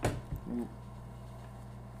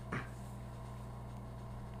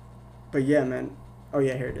 But yeah, man. Oh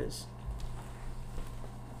yeah, here it is.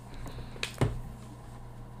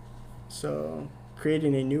 So,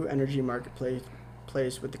 creating a new energy marketplace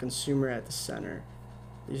with the consumer at the center.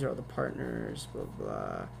 These are all the partners, blah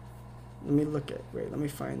blah. Let me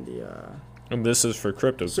find the And this is for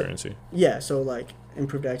cryptocurrency. yeah, so like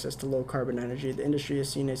improved access to low carbon energy. The industry has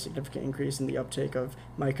seen a significant increase in the uptake of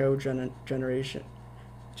generation,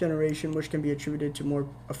 which can be attributed to more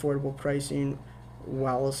affordable pricing,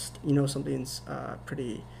 whilst something's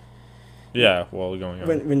pretty Yeah, well, going on.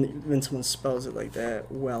 when someone spells it like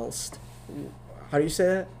that, whilst. How do you say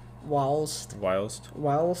that? Whilst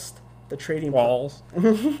the trading Walls.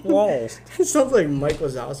 Walls. It sounds like Mike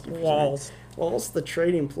Wazowski. for some Walls. reason. Whilst the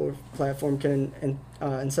trading platform can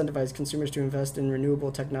incentivize consumers to invest in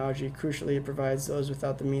renewable technology, crucially, it provides those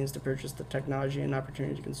without the means to purchase the technology an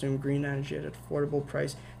opportunity to consume green energy at an affordable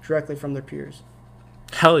price directly from their peers.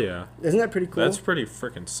 Hell yeah. Isn't that pretty cool? That's pretty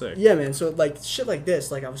freaking sick. Yeah, man. So like shit like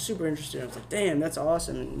this, like I was super interested. I was like, damn, that's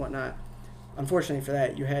awesome and whatnot. Unfortunately for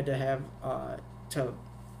that, you had to have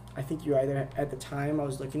I think you either at the time I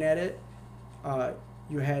was looking at it,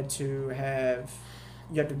 you had to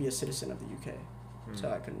be a citizen of the UK, so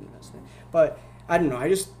I couldn't invest in it. But I don't know.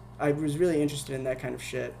 I was really interested in that kind of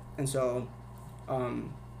shit, and so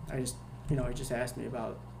he just asked me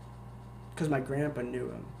about, because my grandpa knew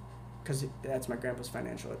him, because that's my grandpa's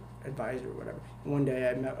financial advisor or whatever. And one day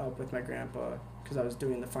I met up with my grandpa because I was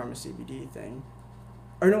doing the pharma CBD thing.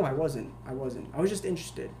 Or no, I wasn't. I was just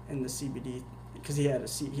interested in the CBD because he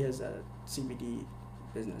has a CBD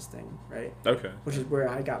business thing, right? Okay. Which is where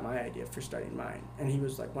I got my idea for starting mine, and he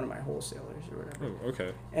was like one of my wholesalers or whatever. Oh,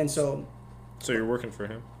 okay. And so, So you're working for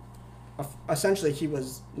him? essentially, he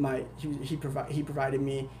was he provided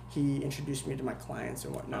me. He introduced me to my clients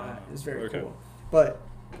and whatnot. It was very okay. cool. But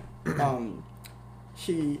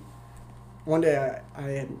one day I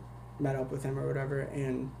had met up with him or whatever,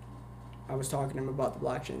 and I was talking to him about the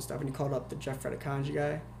blockchain stuff, and he called up the Jeff Fredikanji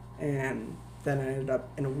guy, and then I ended up,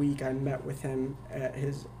 in a week, I met with him at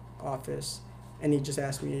his office, and he just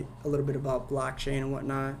asked me a little bit about blockchain and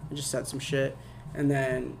whatnot, and just said some shit, and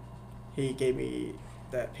then he gave me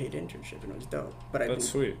that paid internship, and it was dope. But That's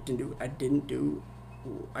sweet.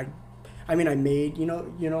 I mean, I made, you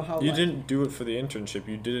know how... You like, didn't do it for the internship.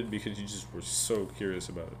 You did it because you just were so curious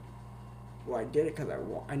about it. Well, I did it because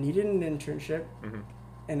I needed an internship, Mm-hmm.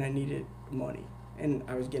 and I needed money, and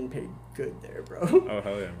I was getting paid good there, bro. Oh,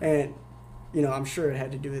 hell yeah. And, I'm sure it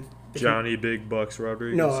had to do with... Johnny Big Bucks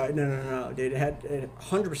Rodriguez? No, dude. It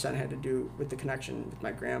 100% had to do with the connection with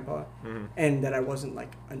my grandpa, and that I wasn't,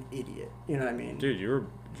 like, an idiot. You know what I mean? Dude, you're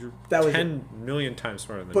That was 10 million times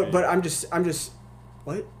smarter than me. But I'm just...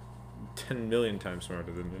 What? 10 million times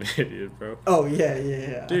smarter than an idiot, bro. Oh,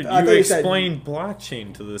 yeah. Dude, I you thought said- explained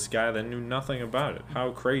blockchain to this guy that knew nothing about it.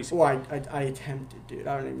 How crazy. Well, I attempted, dude.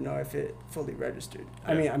 I don't even know if it fully registered.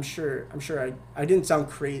 I Yeah. mean, I'm sure I didn't sound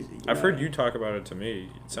crazy. I've know? heard you talk about it to me.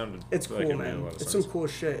 It sounded It's like cool, it made a man. lot of It's sense. some cool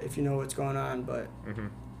shit if you know what's going on, but Mm-hmm.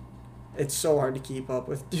 it's so hard to keep up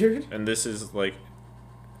with, dude. And this is, like,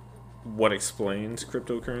 what explains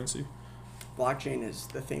cryptocurrency? Blockchain is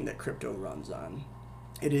the thing that crypto runs on.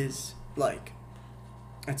 It is like,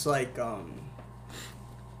 it's like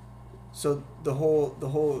so the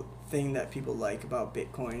whole thing that people like about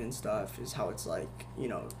Bitcoin and stuff is how it's like,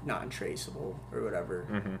 non-traceable or whatever.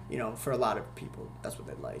 Mm-hmm. For a lot of people, that's what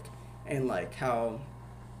they like, and like how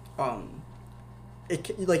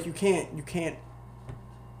you can't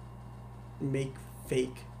make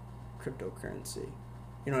fake cryptocurrency.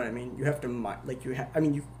 You know what I mean? You have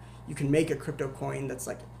to you can make a crypto coin that's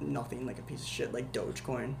like nothing, like a piece of shit, like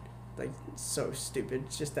Dogecoin. Like, so stupid.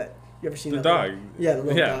 It's just that, you ever seen The that dog. little- yeah, the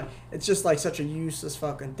little Yeah. dog. It's just like such a useless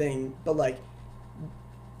fucking thing. But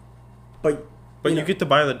But you get to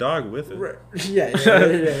buy the dog with it. yeah,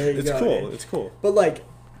 there you It's go. cool. It's cool. But like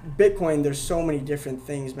Bitcoin, there's so many different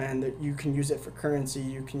things, man, that you can use it for currency.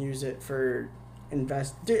 You can use it for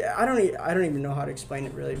Dude, I don't even know how to explain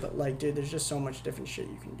it really, but like, dude, there's just so much different shit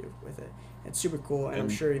you can do with it. It's super cool, and I'm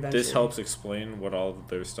sure eventually This helps explain what all of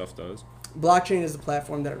their stuff does. Blockchain is the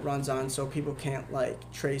platform that it runs on, so people can't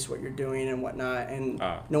like trace what you're doing and whatnot, and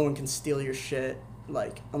no one can steal your shit,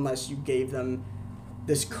 like, unless you gave them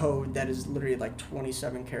this code that is literally like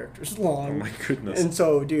 27 characters long. Oh my goodness. And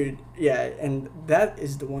so, dude, yeah, and that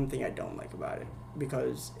is the one thing I don't like about it,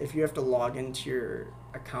 because if you have to log into your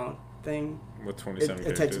account thing, With it 27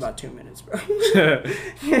 characters. takes about 2 minutes, bro.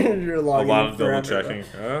 You're A logging lot in of double forever, checking.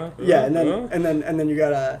 bro. Yeah, and then you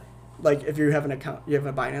gotta, like, if you have an account, you have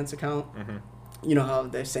a Binance account, you know how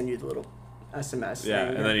they send you the little SMS Yeah,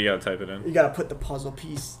 thing, and then you gotta type it you in. gotta put the puzzle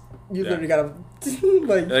piece. You Yeah. literally gotta,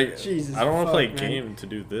 like, Jesus. I don't want to fuck, play a man. game to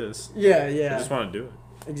do this. Yeah, I yeah, just want to do it.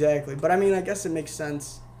 exactly. But I mean, I guess it makes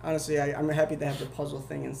sense. Honestly, I'm happy they have the puzzle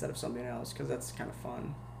thing instead of something else, because that's kind of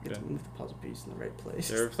fun. You get to Yeah. move the puzzle piece in the right place.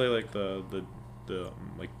 You ever play like the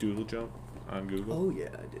like doodle jump on Google? Oh yeah,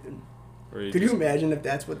 dude. Where Could you just- imagine if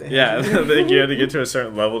that's what they Yeah, had? like you had to get to a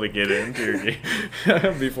certain level to get into your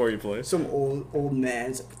game before you play. Some old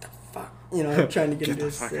man's like, what the fuck? You know, trying to get into the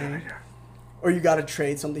this fuck outta thing. here. Or you gotta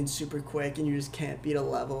trade something super quick and you just can't beat a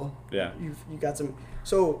level. Yeah. You got some.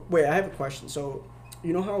 So wait, I have a question. So,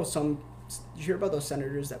 you know how some? Did you hear about those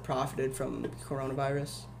senators that profited from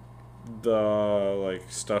coronavirus? The like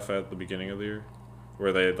stuff at the beginning of the year,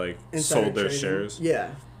 where they like Insider sold their trading? shares.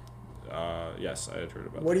 Yeah. Yes, I had heard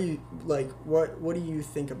about. What do you like? What do you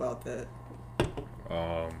think about that?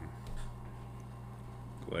 that.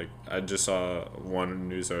 Like I just saw one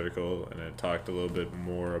news article and it talked a little bit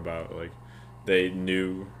more about like they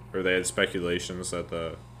knew or they had speculations that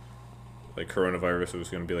the like coronavirus was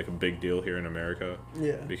going to be like a big deal here in America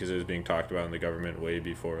Yeah. because it was being talked about in the government way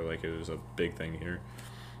before like it was a big thing here.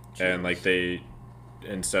 And like they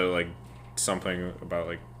instead of like something about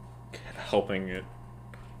like helping it,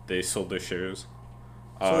 they sold their shares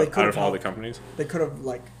So they out could've of all the helped. companies. They could have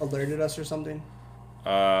like alerted us or something. I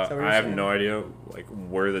that what you're have saying? no idea like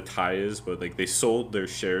where the tie is, but like they sold their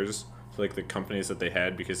shares to like the companies that they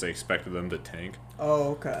had because they expected them to tank.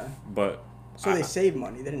 Oh, okay. But So they saved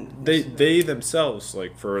money. They didn't. they themselves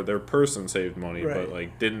like for their person saved money, Right. but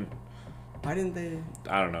like didn't. Why didn't they?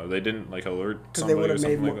 I don't know. They didn't like alert Because they somebody would or have made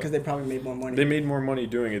something more. like Because that. they probably made more money. They made more money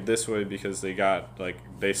doing it this way because they got like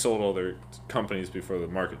they sold all their companies before the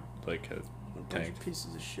market like had A bunch of tanked.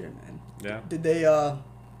 pieces of shit, man. Yeah. Did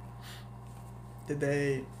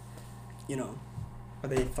they, you know, are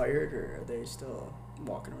they fired or are they still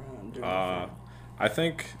walking around doing their thing? I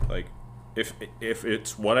think like if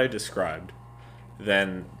it's what I described,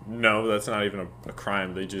 then no, that's not even a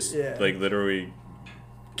crime. They just Yeah. like literally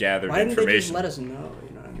gathered Why didn't they just information. let us know?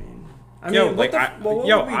 You know what I mean? I Yo, mean, like, what what would we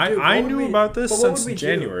do? I What would knew we- about this but what would since we do?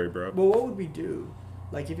 January, bro. Well, what would we do?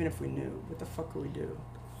 Like, even if we knew, what the fuck would we do?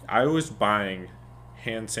 I was buying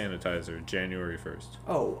hand sanitizer January 1st.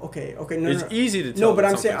 Oh, okay. No, It's no. easy to tell. No, but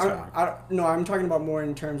that I'm saying, something's coming. no, I'm talking about more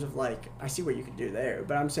in terms of like, I see what you could do there,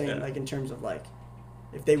 but I'm saying Yeah. like in terms of like,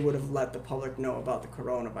 if they would have let the public know about the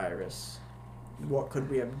coronavirus, what could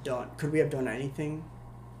we have done? Could we have done anything?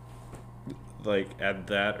 Like at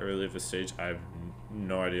that early of a stage, I have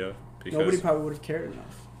no idea because. Nobody probably would have cared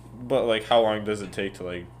enough. But like, how long does it take to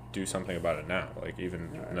like do something about it now? Like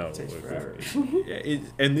even It no. takes like, forever.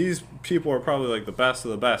 and these people are probably like the best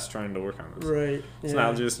of the best trying to work on this. Right. It's yeah.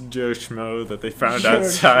 not just Joe Schmo that they found Joe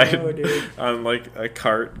outside Schmo, dude. on like a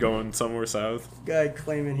cart going somewhere south. Guy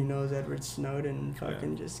claiming he knows Edward Snowden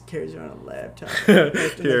fucking just carries around a laptop.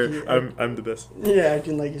 Here, I'm the best. Yeah,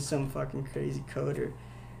 acting like he's some fucking crazy coder.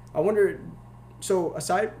 I wonder. So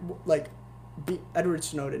aside, like, Edward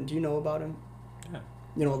Snowden, do you know about him? Yeah.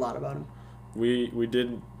 You know a lot about him. We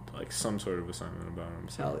did like some sort of assignment about him.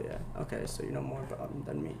 So. Hell yeah. Okay, so you know more about him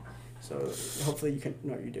than me. So hopefully you can.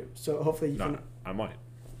 No, you do. So hopefully you No, can. I might.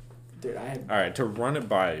 Dude, I had All right, to run it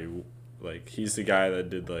by you, like he's the guy that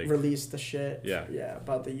did like released the shit. Yeah. Yeah,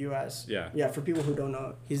 about the U.S. Yeah. Yeah, for people who don't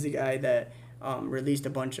know, he's the guy that released a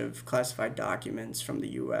bunch of classified documents from the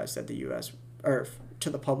U.S. that the U.S. or to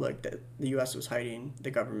the public that the U.S. was hiding the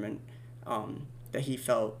government that he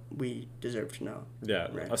felt we deserved to know. yeah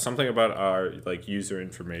Right. something about our like user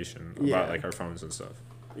information about Yeah. like our phones and stuff.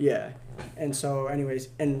 Yeah, and so anyways,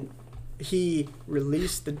 and he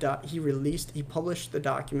released he published the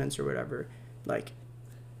documents or whatever, like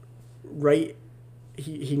right.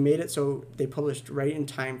 He made it so they published right in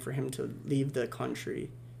time for him to leave the country.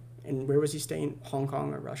 And where was he staying? Hong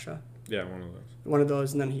Kong or Russia? Yeah, one of those. One of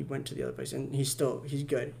those, and then he went to the other place, and he's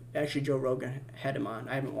good. Actually, Joe Rogan had him on.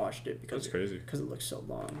 I haven't watched it because That's crazy. because it looks so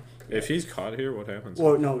long. If he's caught here, what happens?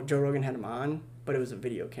 Well, no, Joe Rogan had him on, but it was a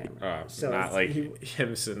video camera. So not it's- like he-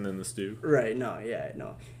 him sitting in the stew. Right? No, yeah,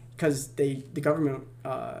 no, because the government,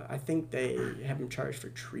 I think they have him charged for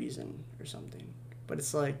treason or something. But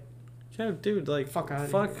it's like, Yeah, dude, like Fuck outta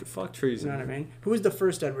fuck, here. fuck you treason. know what I mean? Who was the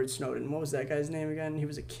first Edward Snowden? What was that guy's name again? He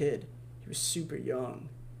was a kid. He was super young.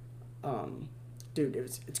 Dude,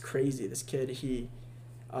 it's crazy. This kid, he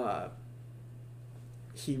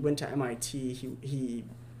he went to MIT.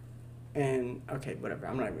 And okay, whatever.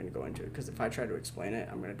 I'm not even gonna go into it because if I try to explain it,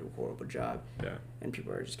 I'm gonna do a horrible job. Yeah. And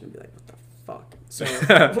people are just gonna be like, "What the fuck?" So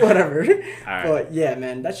whatever. Alright. But yeah,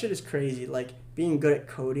 man, that shit is crazy. Like being good at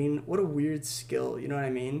coding, what a weird skill. You know what I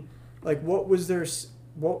mean? Like, what was there?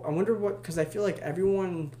 What I wonder what because I feel like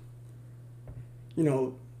everyone, you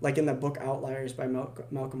know, like in that book Outliers by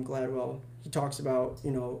Malcolm Gladwell, he talks about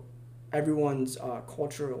everyone's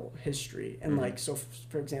cultural history and like so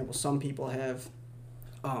for example, some people have.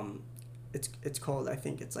 It's called, I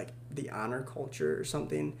think it's like the honor culture or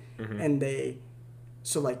something, and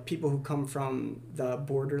so like people who come from the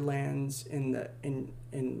borderlands in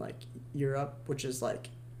like Europe, which is like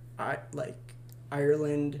Ireland,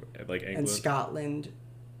 Like England. and Scotland,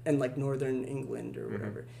 and like Northern England or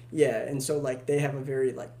whatever. Yeah, and so like they have a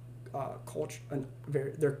very like culture,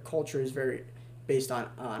 their culture is very based on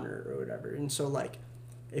honor or whatever, and so like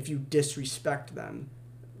if you disrespect them,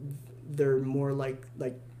 they're more like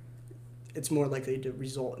it's more likely to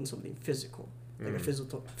result in something physical, like a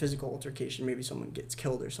physical altercation. Maybe someone gets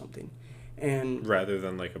killed or something, and rather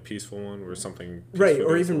than like a peaceful one where something right, peaceful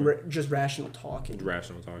or gets even done. just rational talking.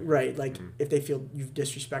 Rational talking. Right, like if they feel you've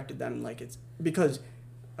disrespected them, like it's because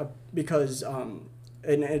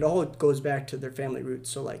and it all goes back to their family roots.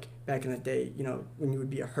 So like back in the day, when you would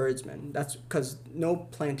be a herdsman, that's because no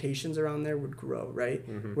plantations around there would grow, right?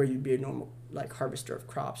 Where you'd be a normal like harvester of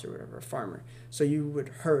crops or whatever, a farmer. So you would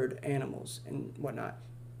herd animals and whatnot.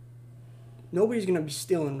 Nobody's gonna be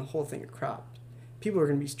stealing the whole thing of crops. People are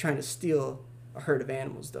gonna be trying to steal a herd of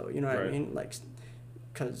animals, though. You know what I Right. mean? Like,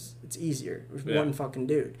 because it's easier with Yeah. one fucking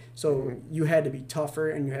dude. So you had to be tougher,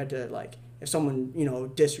 and you had to like, if someone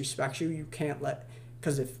disrespects you, you can't let.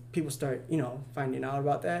 Because if people start, finding out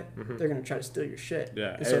about that, they're gonna try to steal your shit.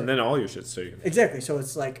 Yeah, And so, and then all your shit's taken. exactly. So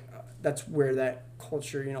it's like that's where that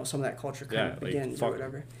culture, some of that culture kind Yeah, of like, begins fuck or 'em.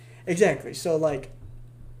 whatever. Exactly. So like,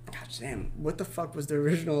 gosh damn, what the fuck was the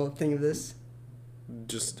original thing of this?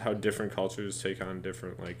 Just how different cultures take on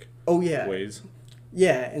different like Oh yeah, ways.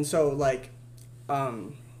 yeah. And so like,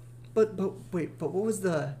 but wait, but what was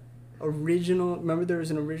the original? Remember, there was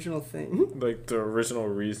an original thing Like the original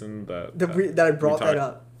reason that that I brought we that talked-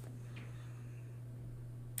 up.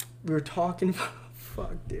 We were talking about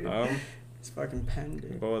fuck, dude. It's fucking pen,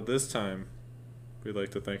 dude. Well, at this time, we'd like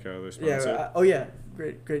to thank our other Yeah. sponsor Oh yeah.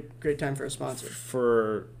 Great time for a sponsor.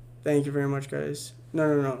 for. Thank you very much, guys.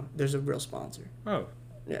 No. There's a real sponsor. Oh,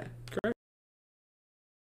 Yeah. Great.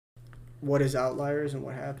 What is Outliers and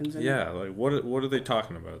what happens in it? yeah. Like what are they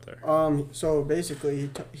talking about there? So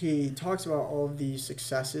basically, he talks about all of the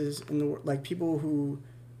successes in the world, like people who,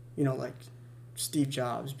 like Steve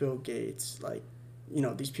Jobs, Bill Gates, like,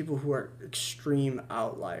 these people who are extreme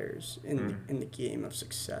outliers in the game of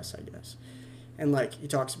success, I guess. And like he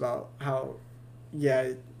talks about how,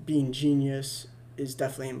 yeah, being genius is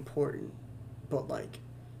definitely important, but like,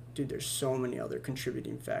 dude, there's so many other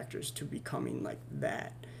contributing factors to becoming like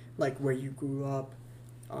that, like where you grew up.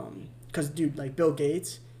 Because, dude, like Bill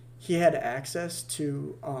Gates, he had access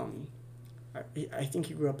to, I think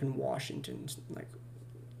he grew up in Washington, like,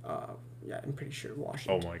 yeah, I'm pretty sure Oh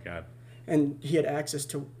Washington. my god. And he had access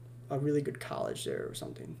to a really good college there or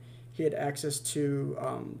something. He had access to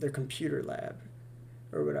their computer lab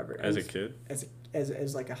or whatever. As a kid?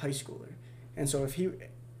 As like a high schooler. And so if he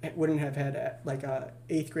wouldn't have had like a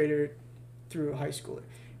 8th grader through a high schooler,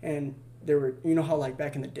 and there were, how like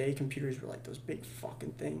back in the day computers were like those big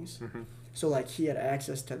fucking things. So like he had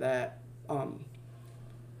access to that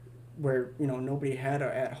where nobody had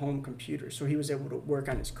a at home computer, so he was able to work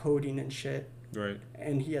on his coding and shit. Right.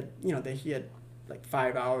 And he had he had like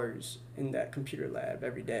 5 hours in that computer lab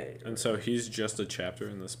every day. And so he's just a chapter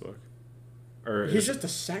in this book, or He's just a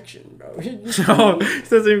section, bro. oh, he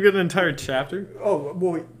doesn't even get an entire chapter. Oh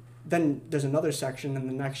well, then there's another section in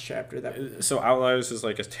the next chapter that. So Outliers is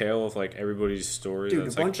like a tale of like everybody's story. Dude,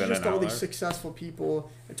 that's a bunch like of been just an all these outlier. successful people.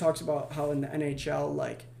 It talks about how in the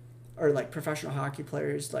NHL, or professional hockey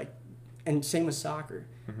players, and same with soccer.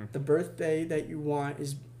 The birthday that you want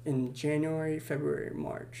is in January, February,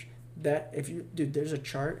 March. Dude, there's a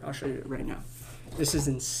chart. I'll show you it right now. This is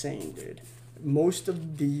insane, dude. Most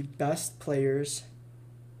of the best players,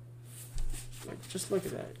 just look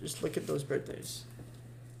at that. Just look at those birthdays.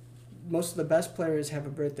 Most of the best players have a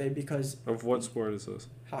birthday because Of what sport is this?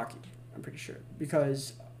 hockey, I'm pretty sure.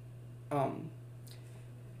 Because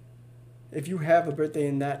if you have a birthday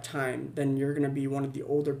in that time, then you're going to be one of the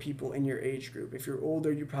older people in your age group. If you're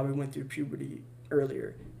older, you probably went through puberty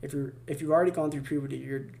earlier. If you've already gone through puberty,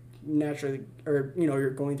 you're naturally, or you're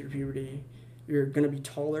going through puberty, you're going to be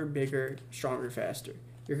taller, bigger, stronger, faster.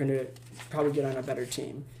 you're going to probably get on a better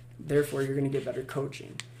team. Therefore, you're going to get better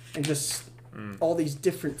coaching. And just all these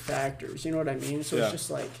different factors, you know what I mean? So Yeah. it's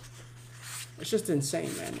just like, it's just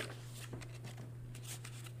insane, man.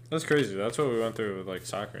 That's crazy. That's what we went through with like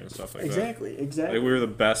soccer and stuff like that. Exactly. Like we were the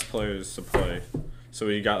best players to play, so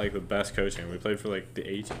we got like the best coaching. We played for like the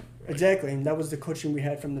A team. Exactly, and that was the coaching we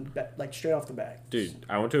had from like straight off the bat. Dude,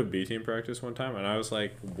 I went to a B team practice one time and I was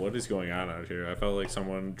like, "What is going on out here?" I felt like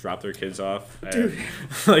someone dropped their kids off, and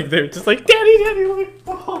like they're just like, "Daddy, like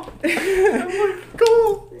ball." I'm like,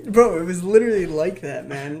 "Cool." Bro, it was literally like that,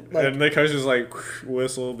 man. Like, And the coach was like,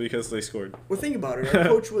 whistle because they scored. well, think about it. Our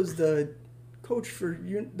coach was the coach for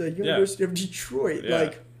the University of Detroit. Yeah.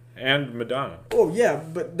 Like, And Madonna. oh yeah,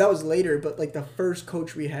 but that was later. But like the first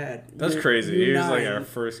coach we had. That's crazy. He was like our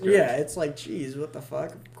first coach. Yeah, it's like, geez, what the fuck?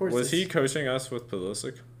 Of course. Was he coaching us with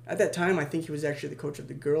Pulisic? At that time, I think he was actually the coach of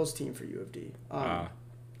the girls' team for U of D.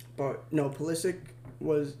 But no, Pulisic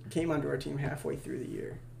came onto our team halfway through the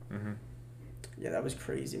year. Mm-hmm. Yeah, that was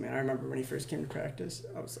crazy, man. I remember when he first came to practice,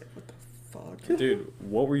 I was like, what the fuck? Dude,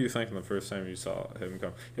 what were you thinking the first time you saw him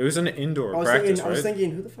come? It was an indoor I was practice, thinking, right? I was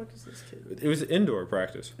thinking, who the fuck is this kid? It was indoor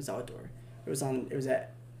practice. It was outdoor. It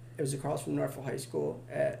was across from Norfolk High School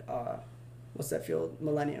at what's that field?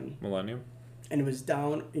 Millennium. Millennium? And it was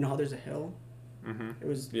down. You know how there's a hill? Mm-hmm. It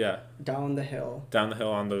was Yeah. down the hill. Down the hill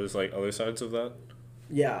on those like other sides of that?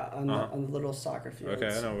 Yeah, on the little soccer field. Okay,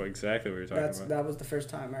 I know exactly what you're talking about. That was the first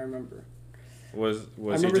time I remember. Was he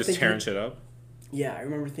remember just tearing thinking- shit up? Yeah, I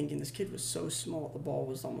remember thinking this kid was so small. The ball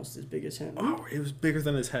was almost as big as him. Oh, it was bigger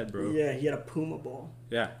than his head, bro. Yeah, he had a Puma ball.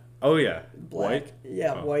 Yeah. Oh, yeah. Black. White?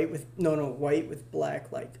 Yeah, Oh. white with white with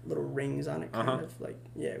black like little rings on it, kind of like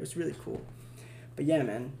it was really cool. But yeah,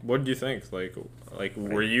 man. What did you think? Like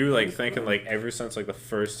were you like thinking like ever since like the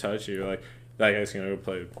first touch you're like that guy's gonna go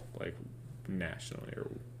play like nationally or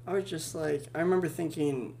I was just like, I remember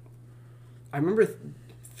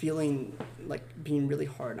feeling like being really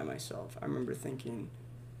hard on myself. I remember thinking,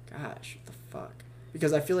 gosh, what the fuck?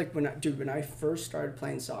 Because I feel like when I first started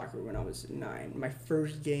playing soccer when I was 9, my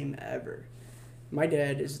first game ever, my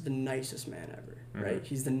dad is the nicest man ever, right?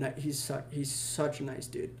 He's such a nice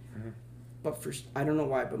dude. Mm-hmm. But I don't know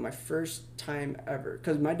why, but my first time ever,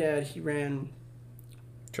 because my dad, he ran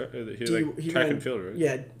track ran- and field, right?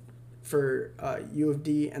 Yeah, for U of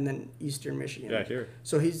D and then Eastern Michigan. Yeah, here.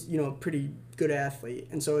 So he's, pretty good athlete.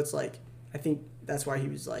 And so it's like, I think that's why he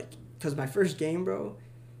was like, because my first game, bro,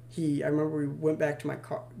 I remember we went back to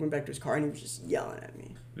his car and he was just yelling at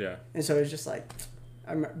me. Yeah. And so it was just like,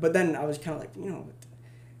 but then I was kind of like,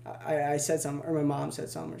 I said something, or my mom said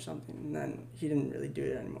something or something, and then he didn't really do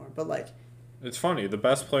it anymore. But like, It's funny. The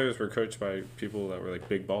best players were coached by people that were like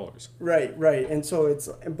big ballers. right. And so it's,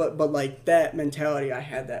 but like that mentality, I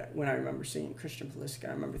had that when I remember seeing Christian Pulisic.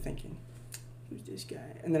 I remember thinking, who's this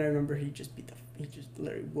guy? And then I remember he just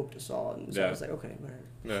literally whooped us all, and so I Yeah. was like, okay, whatever.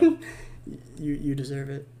 Yeah. You deserve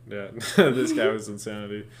it. Yeah. This guy was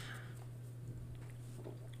insanity.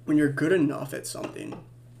 When you're good enough at something,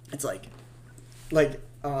 it's like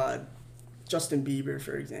Justin Bieber,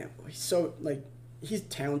 for example. He's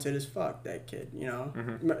talented as fuck, that kid,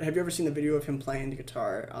 Mm-hmm. Have you ever seen the video of him playing the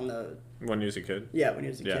guitar on the... When he was a kid. Yeah, when he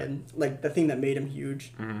was a Yeah. kid. Like, the thing that made him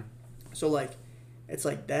huge. Mm-hmm. So, like, it's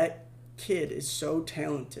like that kid is so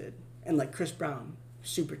talented. And, like, Chris Brown,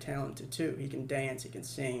 super talented, too. He can dance, he can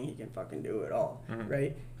sing, he can fucking do it all,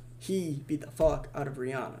 right? He beat the fuck out of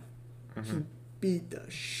Rihanna. He beat the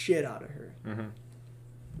shit out of her.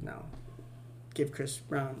 Now, give Chris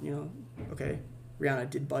Brown, okay, Rihanna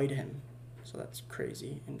did bite him, so that's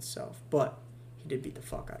crazy in itself, but he did beat the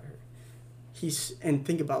fuck out of her. And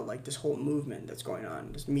think about, like, this whole movement that's going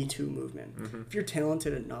on, this Me Too movement. If you're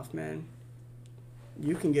talented enough, man,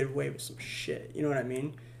 you can get away with some shit, you know what I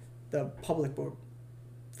mean? The public will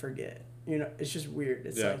forget. It's just weird.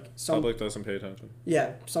 It's Yeah. like Public doesn't pay attention.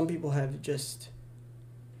 Yeah, some people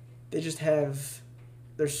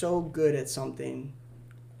they're so good at something,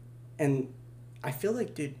 and I feel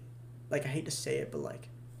like, dude, like, I hate to say it, but like,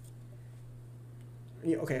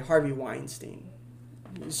 okay, Harvey Weinstein,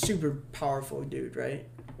 super powerful dude, right?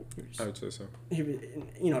 I would say so. He was,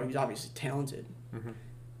 he was obviously talented. Mm-hmm.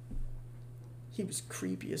 He was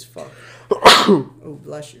creepy as fuck. Oh,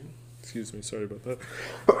 bless you. Excuse me. Sorry about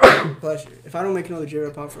that. Bless you. If I don't make another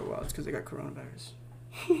J-Rap pop for a while, it's because I got coronavirus.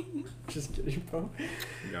 Just kidding, bro.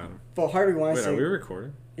 You got him. But Harvey Wait, Weinstein. are we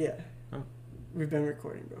recording? Yeah. Oh. We've been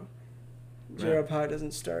recording, bro. Yeah. J-Rap Pod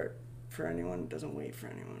doesn't start for anyone. It doesn't wait for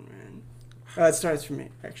anyone, man. It starts for me,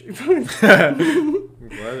 actually. I'm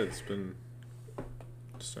glad it's been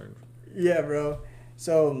starting. Yeah, bro.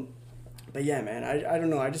 So, but yeah, man. I don't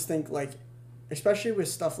know. I just think, like, especially with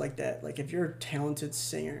stuff like that. Like if you're a talented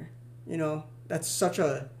singer, you know, that's such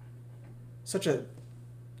a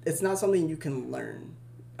it's not something you can learn.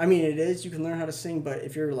 I mean, it is, you can learn how to sing, but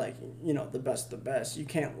if you're like, you know, the best, you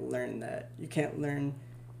can't learn that. You can't learn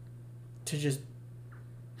to just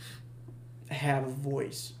have a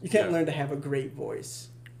voice. You can't learn to have a great voice.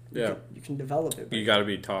 You can develop it. You got to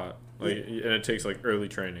be taught. Like, and it takes like early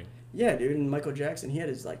training. Yeah, dude. And Michael Jackson, he had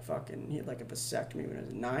a vasectomy when he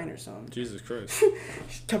was 9 or something. Jesus Christ. He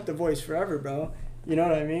kept the voice forever, bro. You know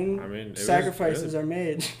what I mean? I mean, sacrifices are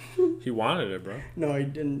made. He wanted it, bro. No, he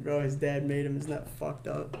didn't, bro. His dad made him. Isn't that fucked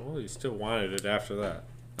up? Well, he still wanted it after that.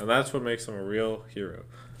 And that's what makes him a real hero.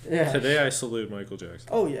 Yeah. Today I salute Michael Jackson.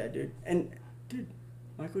 Oh, yeah, dude. And, dude,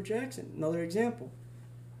 Michael Jackson, another example.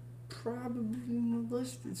 Probably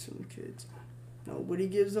molested some kids. Nobody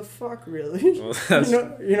gives a fuck, really. Well, that's,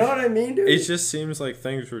 you know what I mean, dude? it just seems like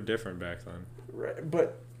things were different back then. Right,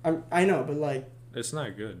 but I know, but like... It's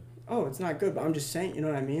not good. Oh, it's not good, but I'm just saying, you know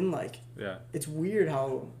what I mean? Like, yeah. It's weird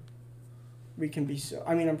how we can be so...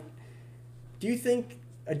 I mean, do you think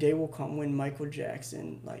a day will come when Michael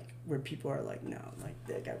Jackson, like, where people are like, no, like,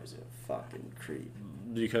 that guy was a fucking creep?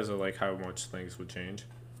 Because of, like, how much things would change?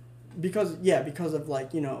 Because of,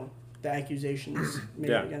 like, you know, the accusations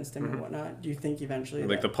made against him and whatnot. Do you think eventually...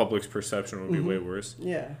 Like, the public's perception would be way worse?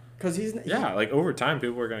 Yeah. Because he's... Yeah, like, over time,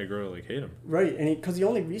 people are going to grow to, like, hate him. Right, and because he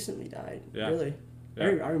only recently died. Yeah. Really. Yeah.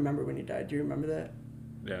 I remember when he died. Do you remember that?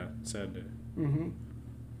 Yeah, sad day. Mm-hmm.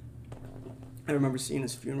 I remember seeing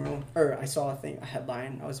his funeral, or I saw a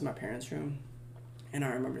headline. I was in my parents' room, and I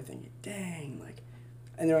remember thinking, "Dang!" Like,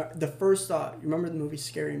 and the first thought. You remember the movie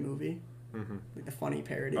Scary Movie? Mm-hmm. Like the funny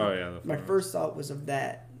parody. Oh yeah. My first thought was of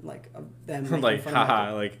that, like of them. Like,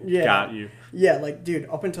 haha, like, yeah. Got you. Yeah, like, dude.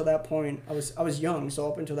 Up until that point, I was young, so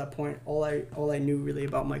up until that point, all I knew really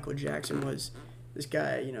about Michael Jackson was this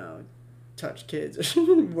guy, you know, touch kids or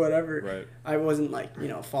whatever. Right. I wasn't like, you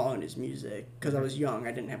know, following his music because I was young.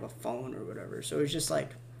 I didn't have a phone or whatever. So it was just like,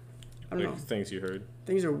 I don't know. Things you heard.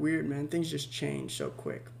 Things are weird, man. Things just change so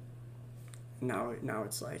quick. Now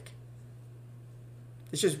it's like,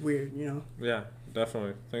 it's just weird, you know? Yeah,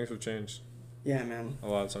 definitely. Things have changed Yeah, man. a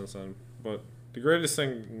lot since then. But the greatest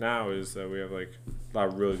thing now is that we have like a lot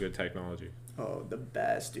of really good technology. Oh, the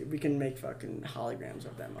best, dude. We can make fucking holograms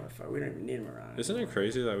of that motherfucker. We don't even need him around. Isn't it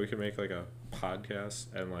crazy that we can make like a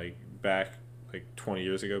podcast and like back like 20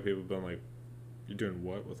 years ago people have been like, you're doing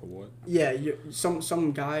what with a what? Yeah,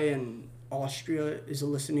 some guy in Austria is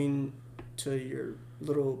listening to your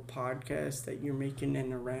little podcast that you're making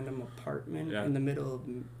in a random apartment in the middle of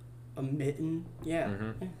a mitten. Yeah.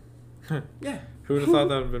 Mm-hmm. Yeah. Who would have thought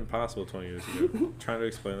that would have been possible 20 years ago? Trying to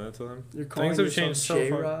explain that to them. You're calling Things have yourself changed so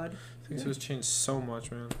far. J-Rod? Things have changed so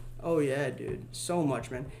much, man. Oh, yeah, dude. So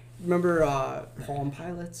much, man. Remember Palm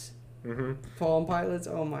Pilots? Mm-hmm. Palm Pilots?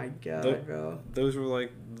 Oh, my God, bro. Those were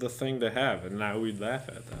like the thing to have, and now we'd laugh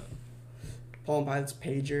at that. Palm Pilots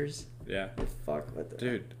pagers. Yeah. Fuck, what the...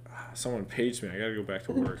 Dude, someone paged me. I gotta go back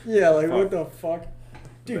to work. Yeah, like, Fuck. what the fuck?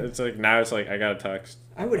 Dude. It's like, now it's like, I gotta text.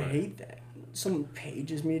 I would hate that. Someone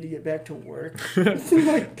pages me to get back to work. Oh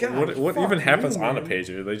my God. What fuck even happens you, on a man.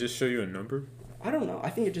 pager? They just show you a number? I don't know. I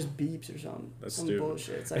think it just beeps or something. That's some stupid.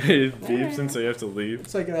 bullshit. It's like It beeps and so you have to leave.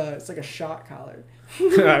 It's like a shot collar.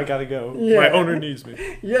 I gotta go. Yeah. My owner needs me.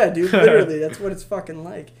 Yeah, dude. Literally, that's what it's fucking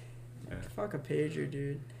like. Yeah. Fuck a pager,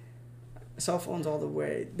 dude. Cell phones all the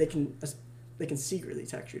way. They can secretly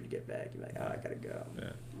text you to get back. You're like, oh, I gotta go. Yeah.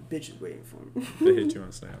 Bitch is waiting for me. They hit you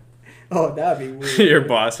on Snap. Oh, that'd be weird. Your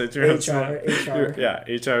boss hit you on HR, Snap. HR. Yeah,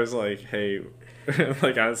 HR is like, hey,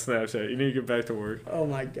 like on Snapchat, you need to get back to work. Oh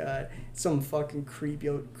my God. Some fucking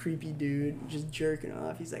creepy dude just jerking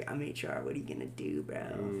off. He's like, I'm HR. What are you gonna do, bro?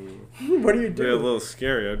 What are you They're a doing? little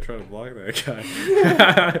scary. I'd try to block that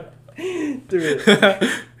guy. Dude.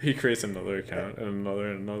 He creates another account and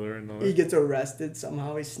another. He gets arrested.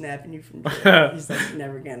 Somehow he's snapping you from jail. He's like,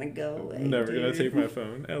 never gonna go away. Never gonna dude. take my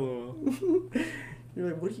phone. LOL.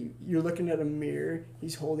 You're like, what are you? You're looking at a mirror.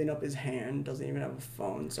 He's holding up his hand. Doesn't even have a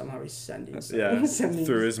phone. Somehow he's sending. Yeah, sending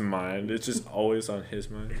through his mind. It's just always on his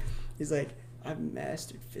mind. He's like, I've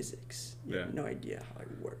mastered physics. You have Yeah. no idea how it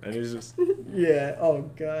works. And he's just, Yeah. Oh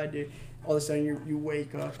God, dude. All of a sudden you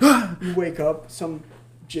wake up. You wake up. Some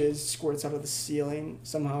jizz squirts out of the ceiling.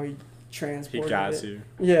 Somehow he transported he got it. you.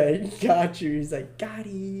 Yeah, he got you. He's like, got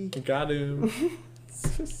he. Got him.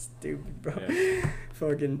 So stupid, bro. Yeah.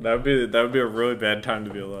 Fucking. That would be a really bad time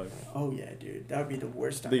to be alive. Oh yeah, dude. That would be the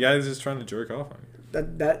worst time. The guy's just trying to jerk off on you.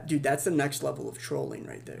 That dude. That's the next level of trolling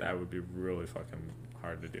right there. That would be really fucking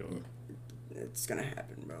hard to deal with. It's gonna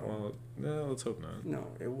happen, bro. Well, no, let's hope not. No,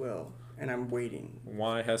 it will. And I'm waiting.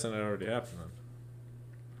 Why hasn't it already happened then?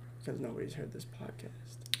 because nobody's heard this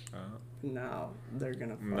podcast. Uh, Now they're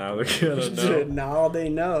gonna. Now they're fucking- gonna know. Now they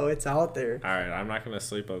know it's out there. all right, I'm not gonna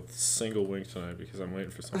sleep a single wink tonight because I'm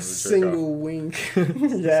waiting for A someone to jerk single wink.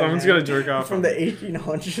 Yeah, Someone's man. gonna jerk off from on the me.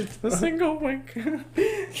 1800s. off. A single wink.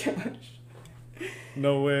 Gosh.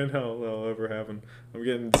 No way in hell that'll ever happen. I'm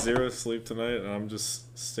getting 0 sleep tonight, and I'm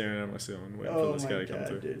just staring at my ceiling waiting for Oh this my guy to come god,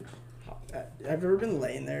 through. dude. Have you ever been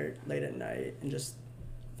laying there late at night and just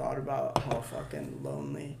thought about how fucking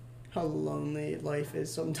lonely life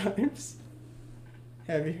is sometimes?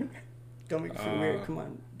 Have you? Don't make me feel weird. Come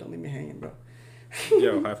on, don't leave me hanging, bro.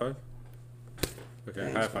 Yo, high five.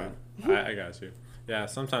 Okay, Thanks, high five. I got you. Yeah,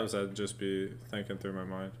 sometimes I'd just be thinking through my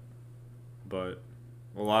mind, but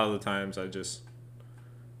a lot of the times I just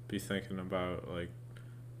be thinking about like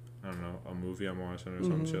I don't know a movie I'm watching or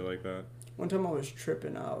some shit like that. One time I was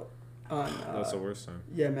tripping out on. That's the worst thing.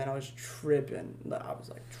 Yeah, man, I was tripping. I was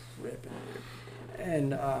like tripping, dude.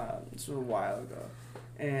 And this was a while ago,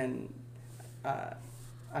 and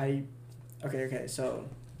okay. So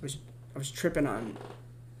I was tripping on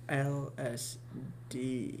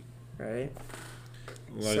LSD, right?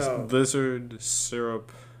 Like So- lizard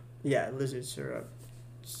syrup Yeah, lizard syrup,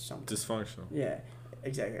 something. dysfunctional. Yeah,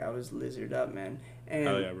 exactly. I was lizard up, man. And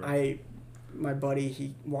Hell yeah, bro. my buddy,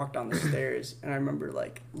 he walked down the stairs, and I remember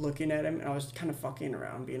like looking at him, and I was kind of fucking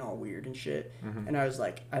around, being all weird and shit. And I was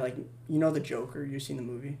like, you know the Joker? You seen the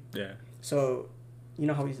movie? Yeah. So, you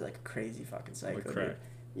know how he's like a crazy fucking psycho. Like dude? crack.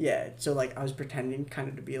 Yeah. So like I was pretending kind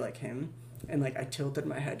of to be like him, and like I tilted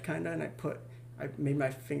my head kind of, and I made my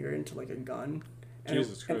finger into like a gun. And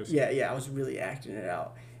Jesus Christ. Yeah. I was really acting it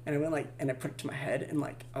out, and I went like, and I put it to my head, and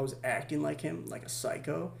like I was acting like him, like a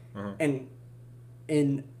psycho,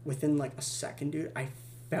 and within like a second, dude, I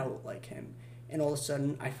felt like him, and all of a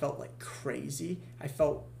sudden I felt like crazy. I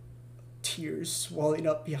felt tears swelling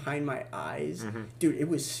up behind my eyes, dude. It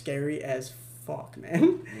was scary as fuck,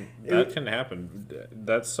 man. That can happen.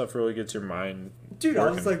 That stuff really gets your mind. Dude,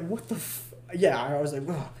 I was working. like, what the yeah, I was like,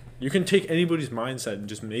 whoa. You can take anybody's mindset and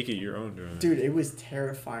just make it your own. Dude, Dude, it was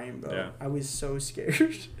terrifying, bro. Yeah. I was so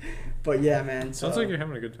scared. But yeah, man. So, sounds like you're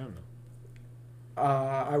having a good time though.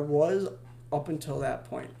 I was up until that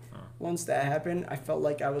point. Oh. Once that happened, I felt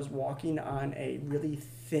like I was walking on a really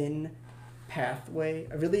thin pathway,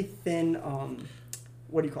 a really thin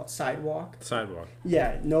what do you call it, sidewalk? Sidewalk.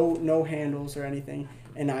 Yeah, no handles or anything.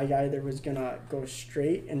 And I either was gonna go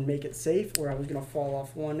straight and make it safe, or I was gonna fall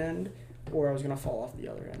off one end, or I was gonna fall off the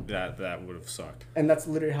other end. That would have sucked. And that's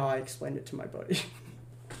literally how I explained it to my buddy.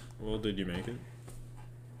 Well, did you make it?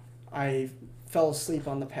 I fell asleep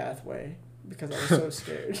on the pathway because I was so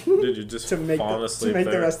scared. Did you just to make fall asleep to make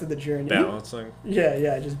there? the rest of the journey. Balancing.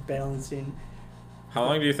 Yeah, just balancing. How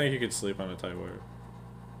long do you think you could sleep on a tight wire?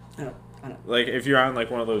 I don't, Like if you're on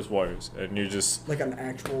like one of those wires and you just like an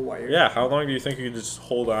actual wire. yeah, how long do you think you could just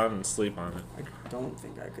hold on and sleep on it? I don't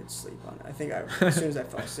think I could sleep on it. I think as soon as I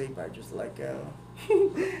fell asleep, I just let go.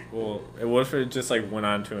 Well, what if it just like went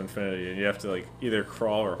on to infinity and you have to like either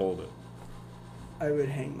crawl or hold it? I would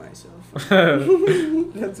hang myself.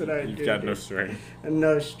 You've That's what I do. got no dude. strength.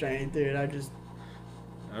 No strength, dude. I'd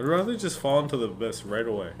rather just fall into the abyss right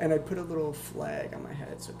away. And I put a little flag on my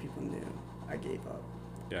head so people knew I gave up.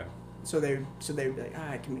 Yeah. So they would be like,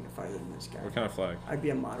 I can make it farther than this guy. What kind of flag? I'd be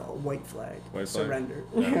a model, a white flag. White flag? Surrender.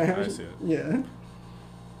 Yeah, I see it. Yeah.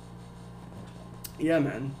 Yeah,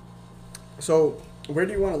 man. So, where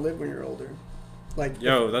do you want to live when you're older? Like,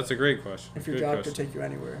 Yo, that's a great question. if your Good job question. could take you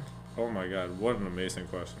anywhere. Oh my god, what an amazing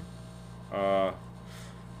question.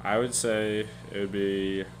 I would say it would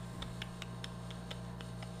be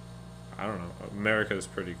I don't know. America is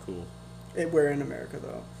pretty cool. We're in America,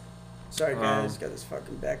 though. Sorry, guys. Got this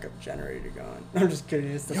fucking backup generator going. I'm just kidding.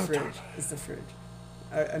 It's the fridge. It's the fridge.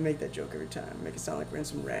 I make that joke every time. Make it sound like we're in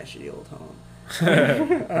some rashy old home.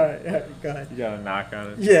 Alright, yeah, go ahead. You gotta knock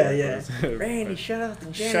on it. Yeah. Randy, shut off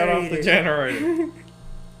the generator. Shut off the generator. Oh,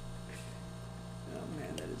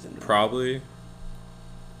 man, that is annoying. Probably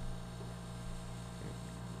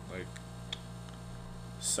like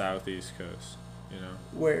southeast coast, you know?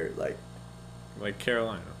 Where, Like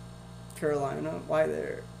Carolina. Carolina? Why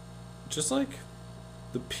there? Just like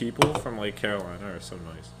the people from like Carolina are so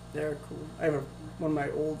nice. They're cool. I have one of my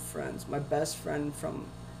old friends, my best friend from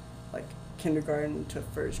like kindergarten to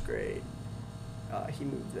first grade. He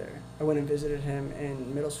moved there. I went and visited him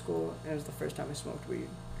in middle school, and it was the first time I smoked weed.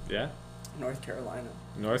 Yeah? North Carolina.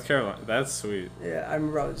 North Carolina. That's sweet. Yeah, I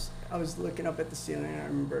remember I was looking up at the ceiling, and I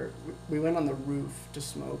remember we went on the roof to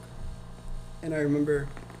smoke, and I remember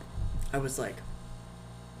I was like,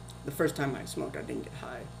 the first time I smoked, I didn't get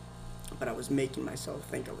high, but I was making myself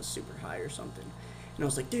think I was super high or something. and I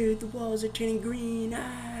was like, dude, the walls are turning green,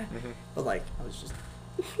 But like, I was just,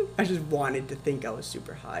 I just wanted to think I was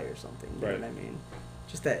super high or something. You know Right. what I mean?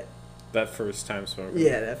 Just that. That first time smoking.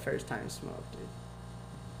 Yeah, that first time smoke, dude.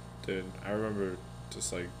 Dude, I remember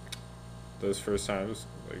just like those first times,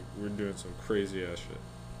 like we were doing some crazy ass shit.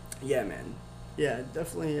 Yeah, man. Yeah,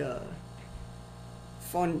 definitely.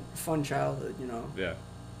 Fun childhood, you know. Yeah. Good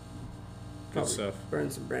Probably stuff. Burn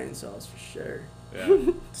some brain cells for sure.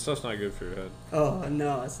 Yeah. Stuff's not good for your head. Oh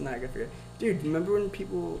no, it's not good for you, dude. Remember when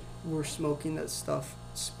people were smoking that stuff,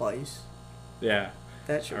 Spice? Yeah.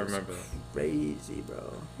 That shit I was remember that. crazy,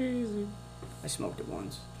 bro. Crazy. I smoked it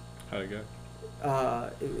once. How'd it go?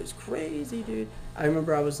 It was crazy, dude. I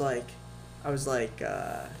remember I was like, I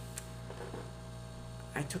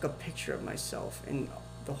took a picture of myself and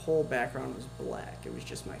the whole background was black. It was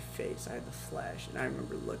just my face. I had the flash, and I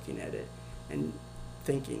remember looking at it and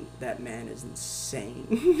thinking that man is insane.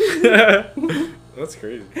 That's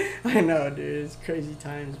crazy. I know, dude. It's crazy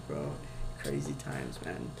times, bro. Crazy times,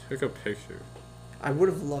 man. Took a picture. I would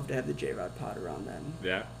have loved to have the J-Rod pod around then.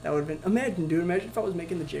 Yeah. That would have been... Imagine, dude. Imagine if I was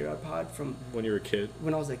making the J-Rod pod from When you were a kid.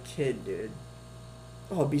 when I was a kid, dude.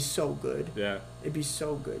 Oh, it'd be so good. Yeah. It'd be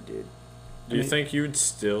so good, dude. Do you mean- think you'd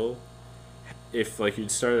still, if like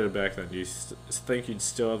you'd started it back then, do you think you'd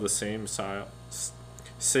still have the same style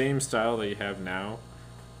that you have now,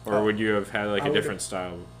 or Oh, would you have had like I a would've- different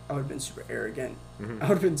style? I would have been super arrogant. Mhm. I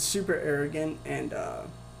would have been super arrogant and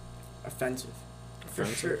offensive. For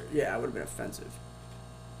Offensive? sure. Yeah, I would have been offensive.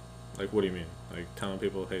 Like, what do you mean? Like telling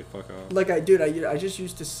people, "Hey, fuck off." Like, I just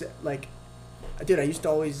used to say, like, dude, I used to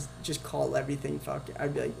always just call everything fucking.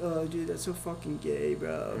 I'd be like, oh, dude, that's so fucking gay,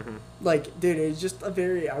 bro. Mhm. Like, dude, it's just a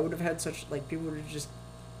very. I would have had such, like, people would have just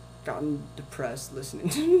gotten depressed listening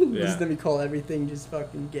Yeah. to me call everything just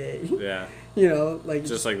fucking gay. Yeah. You know, like,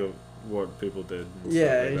 Just like what people did. And Yeah,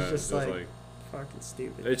 stuff like it's that. just like- fucking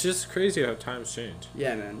stupid. It's just crazy how times change.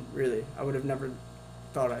 Yeah, man, really. I would have never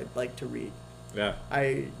thought I'd like to read. Yeah.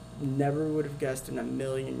 I never would have guessed in a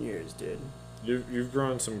million years, dude. You've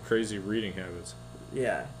grown some crazy reading habits.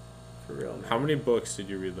 Yeah, for real, man. How many books did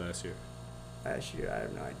you read last year? Actually, I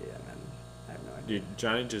have no idea, man. I have no idea. Dude,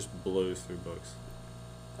 Johnny just blows through books.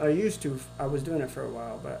 I used to. I was doing it for a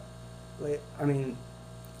while, but, like, I mean,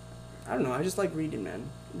 I don't know. I just like reading, man.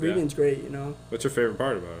 Yeah. Reading's great, you know. What's your favorite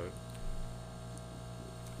part about it?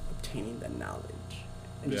 Obtaining the knowledge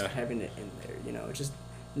and just Yeah. having it in there, you know. Just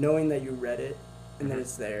knowing that you read it and that Mhm.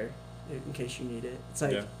 it's there in case you need it. It's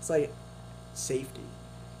Yeah. like safety,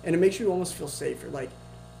 and it makes you almost feel safer. Like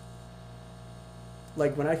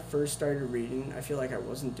when I first started reading, I feel like I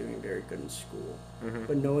wasn't doing very good in school, Mhm.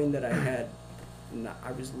 but knowing that I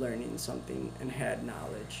was learning something and had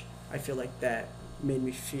knowledge, I feel like that made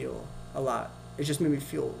me feel a lot. It just made me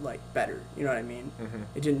feel like better. You know what I mean?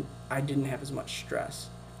 Mhm. I didn't have as much stress,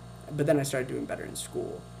 but then I started doing better in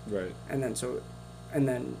school, Right.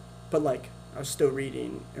 but like I was still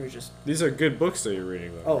reading. It was just, These are good books that you're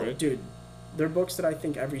reading, though, oh, right? dude, they're books that I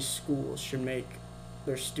think every school should make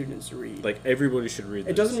their students read. Like, everybody should read It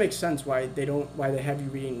this. doesn't make sense why they have you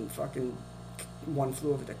reading fucking One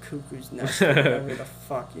Flew Over the Cuckoo's Nest or whatever the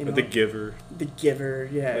fuck, you know. The Giver. The Giver,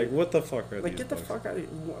 yeah. Like, what the fuck are Like, these get the books? fuck out of here.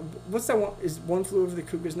 What's that one? Is One Flew Over the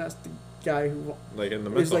Cuckoo's Nest the guy who Like, in the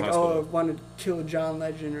is mental like, oh, I hospital. wanted to kill John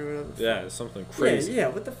Legend or whatever. the Yeah, fuck. it's something crazy. Yeah,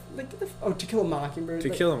 what the get the To Kill a Mockingbird. To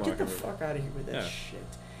like, Kill a Get the Mockingbird. fuck out of here with that Yeah. shit.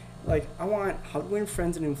 Like, I want How to Win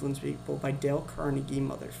Friends and Influence People by Dale Carnegie,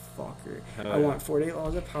 motherfucker. Hell I yeah. want 48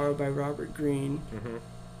 Laws of Power by Robert Greene, Mm-hmm.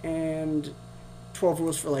 and 12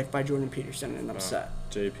 Rules for Life by Jordan Peterson, and I'm set.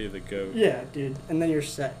 JP the GOAT. Yeah, dude. And then you're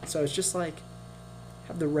set. So it's just like,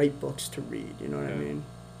 have the right books to read, you know what I Yeah. mean?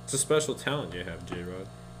 It's a special talent you have, J-Rod.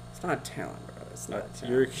 It's not talent, bro. It's not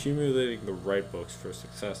talent. You're accumulating the right books for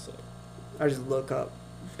success, though. I just look up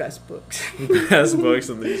best books. Best books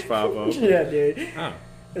and these pop up. Yeah, dude. Oh.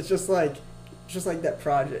 It's just like that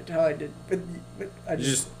project. How I did, but I You just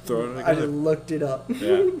just throw it I just together. looked it up.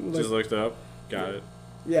 Yeah. Look- Just looked it up. Got it.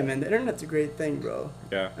 yeah, man. The internet's a great thing, bro.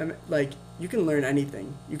 Yeah. I mean, like, you can learn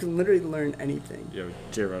anything. You can literally learn anything. Yo,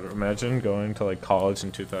 J-Rod, imagine going to, like, college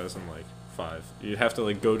in 2005. You'd have to,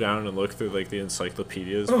 like, go down and look through, like, the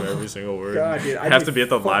encyclopedias for every single word. God, dude, You'd I'd have be to be at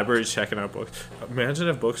the fucked. library checking out books. Imagine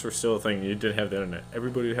if books were still a thing and you didn't have the internet.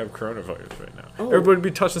 Everybody would have coronavirus right now. Oh. Everybody would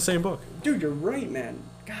be touching the same book. Dude, you're right, man.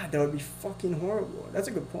 God, that would be fucking horrible. That's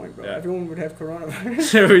a good point, bro. Yeah. Everyone would have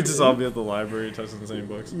coronavirus. We'd just all be at the library touching the same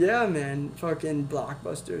books. Yeah, man. Fucking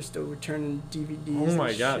Blockbuster is still returning DVDs. Oh my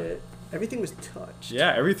and God. Shit. Everything was touched.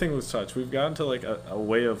 Yeah, everything was touched. We've gotten to, like, a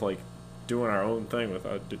way of, like, doing our own thing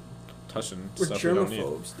without touching We're stuff we don't need.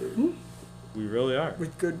 germaphobes, dude. We really are.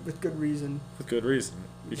 With good reason. With good reason.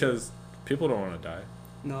 Because People don't want to die.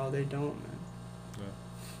 No, they don't, man.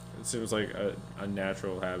 It seems like a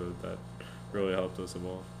natural habit that really helped us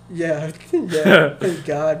evolve. Yeah, yeah. Thank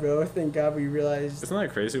God, bro. Thank God we realized. Isn't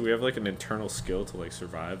that crazy? We have like an internal skill to like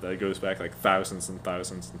survive that goes back like thousands and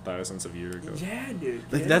thousands and thousands of years ago. Yeah, dude.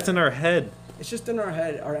 Like yeah. that's in our head. It's just in our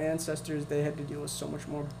head. Our ancestors, they had to deal with so much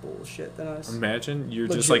more bullshit than us. Imagine you're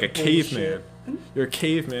just Legit like a caveman. bullshit. You're a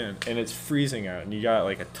caveman and it's freezing out and you got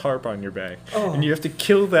like a tarp on your back Oh, and you have to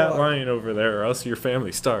kill that fuck. lion over there or else your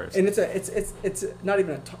family starves. And it's not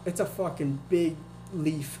even it's a fucking big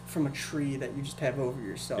leaf from a tree that you just have over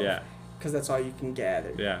yourself. Yeah. Because that's all you can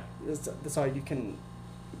gather. Yeah. That's all you can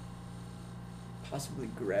possibly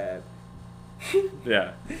grab.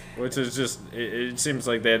 Yeah. Which is just, it seems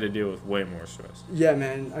like they had to deal with way more stress. Yeah,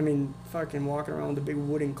 man. I mean, fucking walking around with a big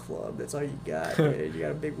wooden club. That's all you got, dude. You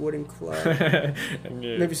got a big wooden club. And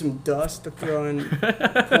you- Maybe some dust to throw in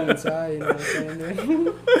opponent's eye, you know what I'm saying,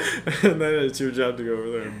 dude? and then it's your job to go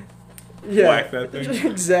over there and Yeah, whack that thing.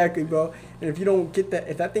 exactly, bro. And if you don't get that,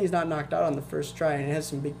 if that thing's not knocked out on the first try and it has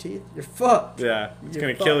some big teeth, you're fucked. Yeah. It's You're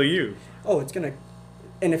going to fucked. kill you. Oh, it's gonna.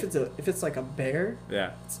 And if it's like a bear,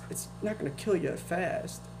 Yeah. it's not gonna kill you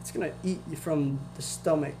fast. It's gonna eat you from the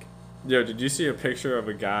stomach. Yo, did you see a picture of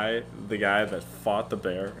the guy that fought the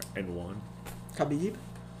bear and won? Khabib,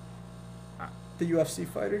 the UFC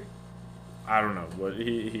fighter. I don't know, but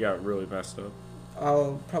he got really messed up.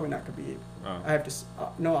 Oh, probably not Khabib. Oh. I have to.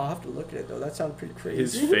 No, I'll have to look at it though. That sounds pretty crazy.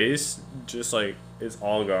 His face just like is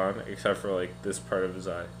all gone except for like this part of his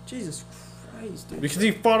eye. Jesus Christ, dude. Because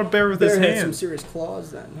he fought a bear with Bear his had some hands. serious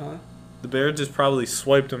claws then, huh? The bear just probably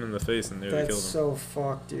swiped him in the face and nearly That's killed him. so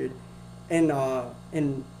fucked, dude. In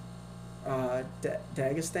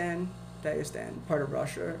Dagestan, part of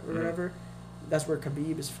Russia or whatever. That's where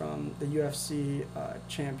Khabib is from. The UFC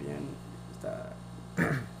champion,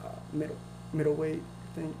 the middleweight,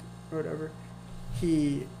 I think, or whatever.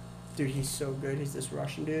 He's so good. He's this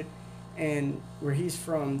Russian dude, and where he's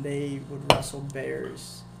from, they would wrestle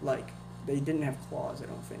bears. Like they didn't have claws, I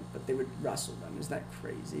don't think, but they would wrestle them. Isn't that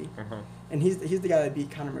crazy? Uh-huh. And he's the guy that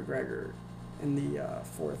beat Conor McGregor in the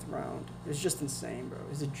 4th round. It's just insane, bro.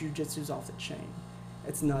 His jiu-jitsu's off the chain.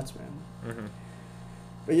 It's nuts, man. Mm-hmm.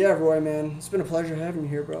 But yeah, Roy, man, it's been a pleasure having you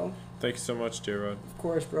here, bro. Thank you so much, J-Rod. Of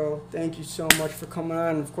course, bro. Thank you so much for coming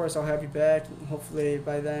on. Of course, I'll have you back. And hopefully,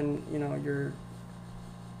 by then, you know, you're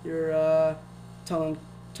telling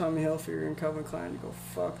Tommy Hilfiger and Calvin Klein to go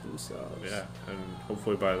fuck themselves. Yeah, and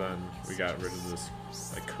hopefully by then we got rid of this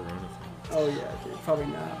like corona thing. Oh yeah, dude. Probably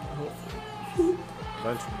not, but hopefully.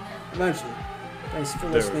 Eventually. Eventually. Thanks for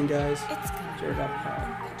There. listening, guys. It's gonna J-Rod Pod.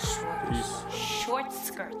 Peace. short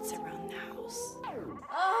skirts around the house.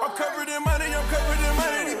 I'm covered in money, I'm covered in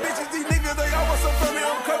money. These bitches, these niggas, they all want some from me.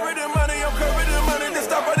 I'm covered in money, I'm covered in money. Just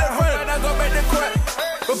stop at that front, I go back to court.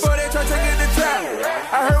 Before they try to get the trap,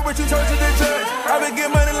 I heard what you told to the judge. I've been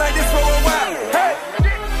getting money like this for a while. Hey,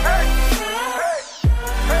 hey, hey,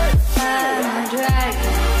 hey. I'm a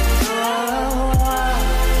dragon.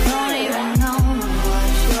 Don't even know what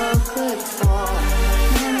you're good for.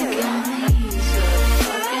 Mimicking me's a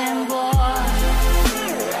fucking bore.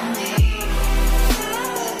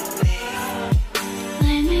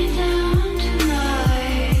 Lay me down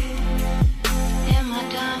tonight in my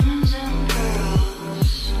diamonds and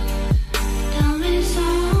pearls. Tell me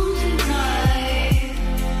something tonight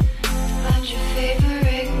about your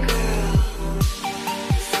favorite girl.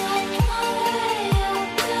 It's like my way up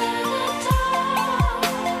to the top.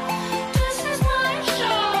 This is my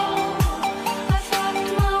show. I fucked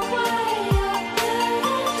my way up to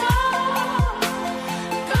the top.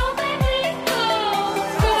 Go baby, go,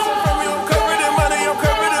 From me, I'm covered in money, I'm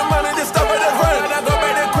covered in money. Just stop at that front, I go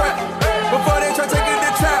back to court. Before they try to get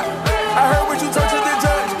the trap, I heard what you told to the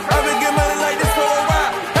judge. I've been getting money like this for a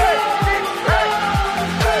while. Hey,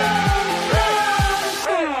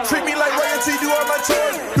 treat me like royalty, do all my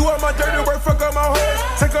chores, do all my dirty work, fuck up my hoes.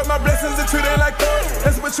 Take up my blessings and treat it like those.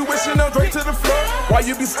 That's what you wishing on, straight to the floor. Why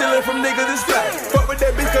you be stealing from niggas this fly? Fuck with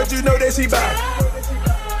that bitch cause you know that she bad.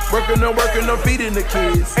 Working on feeding the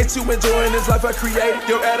kids. Ain't you enjoying this life I created?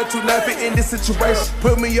 Your attitude not fit in this situation.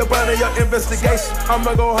 Put me up under your investigation.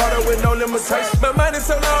 I'ma go harder with no limitations. My mind is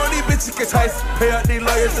so long, these bitches can taste. Pay out these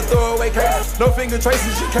lawyers to throw away cases. No finger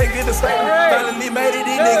traces, you can't get a statement. Finally made it,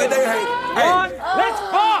 these niggas they hate. Hey.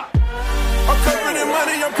 I'm covered in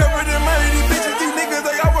money, I'm covered in money. These bitches, these niggas,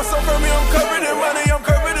 they all want some from me. I'm covered in money, I'm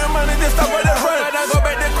covered in money. Just stop at that front, I go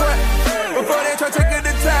back to court. Before they try to get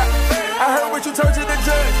the top, I heard what you told to the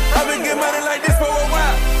judge. I've been getting money like this for a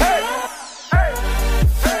while. Hey, hey,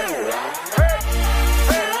 hey, hey,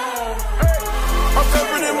 hey, hey. I'm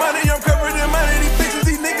covered in money, I'm covered in money. These bitches,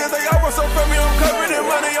 these niggas, they all want some from me. I'm covered in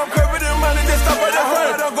money, I'm covered in money.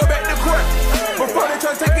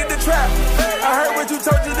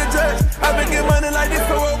 told you the judge. I've been getting money like this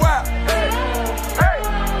for a while.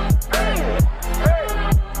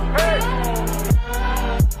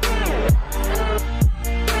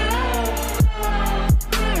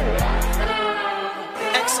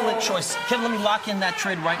 Excellent choice. Kevin, let me lock in that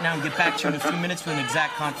trade right now and get back to you in a few minutes with an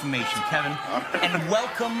exact confirmation, Kevin. And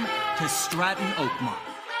welcome to Stratton Oakmont.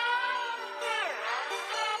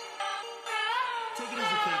 Take it easy.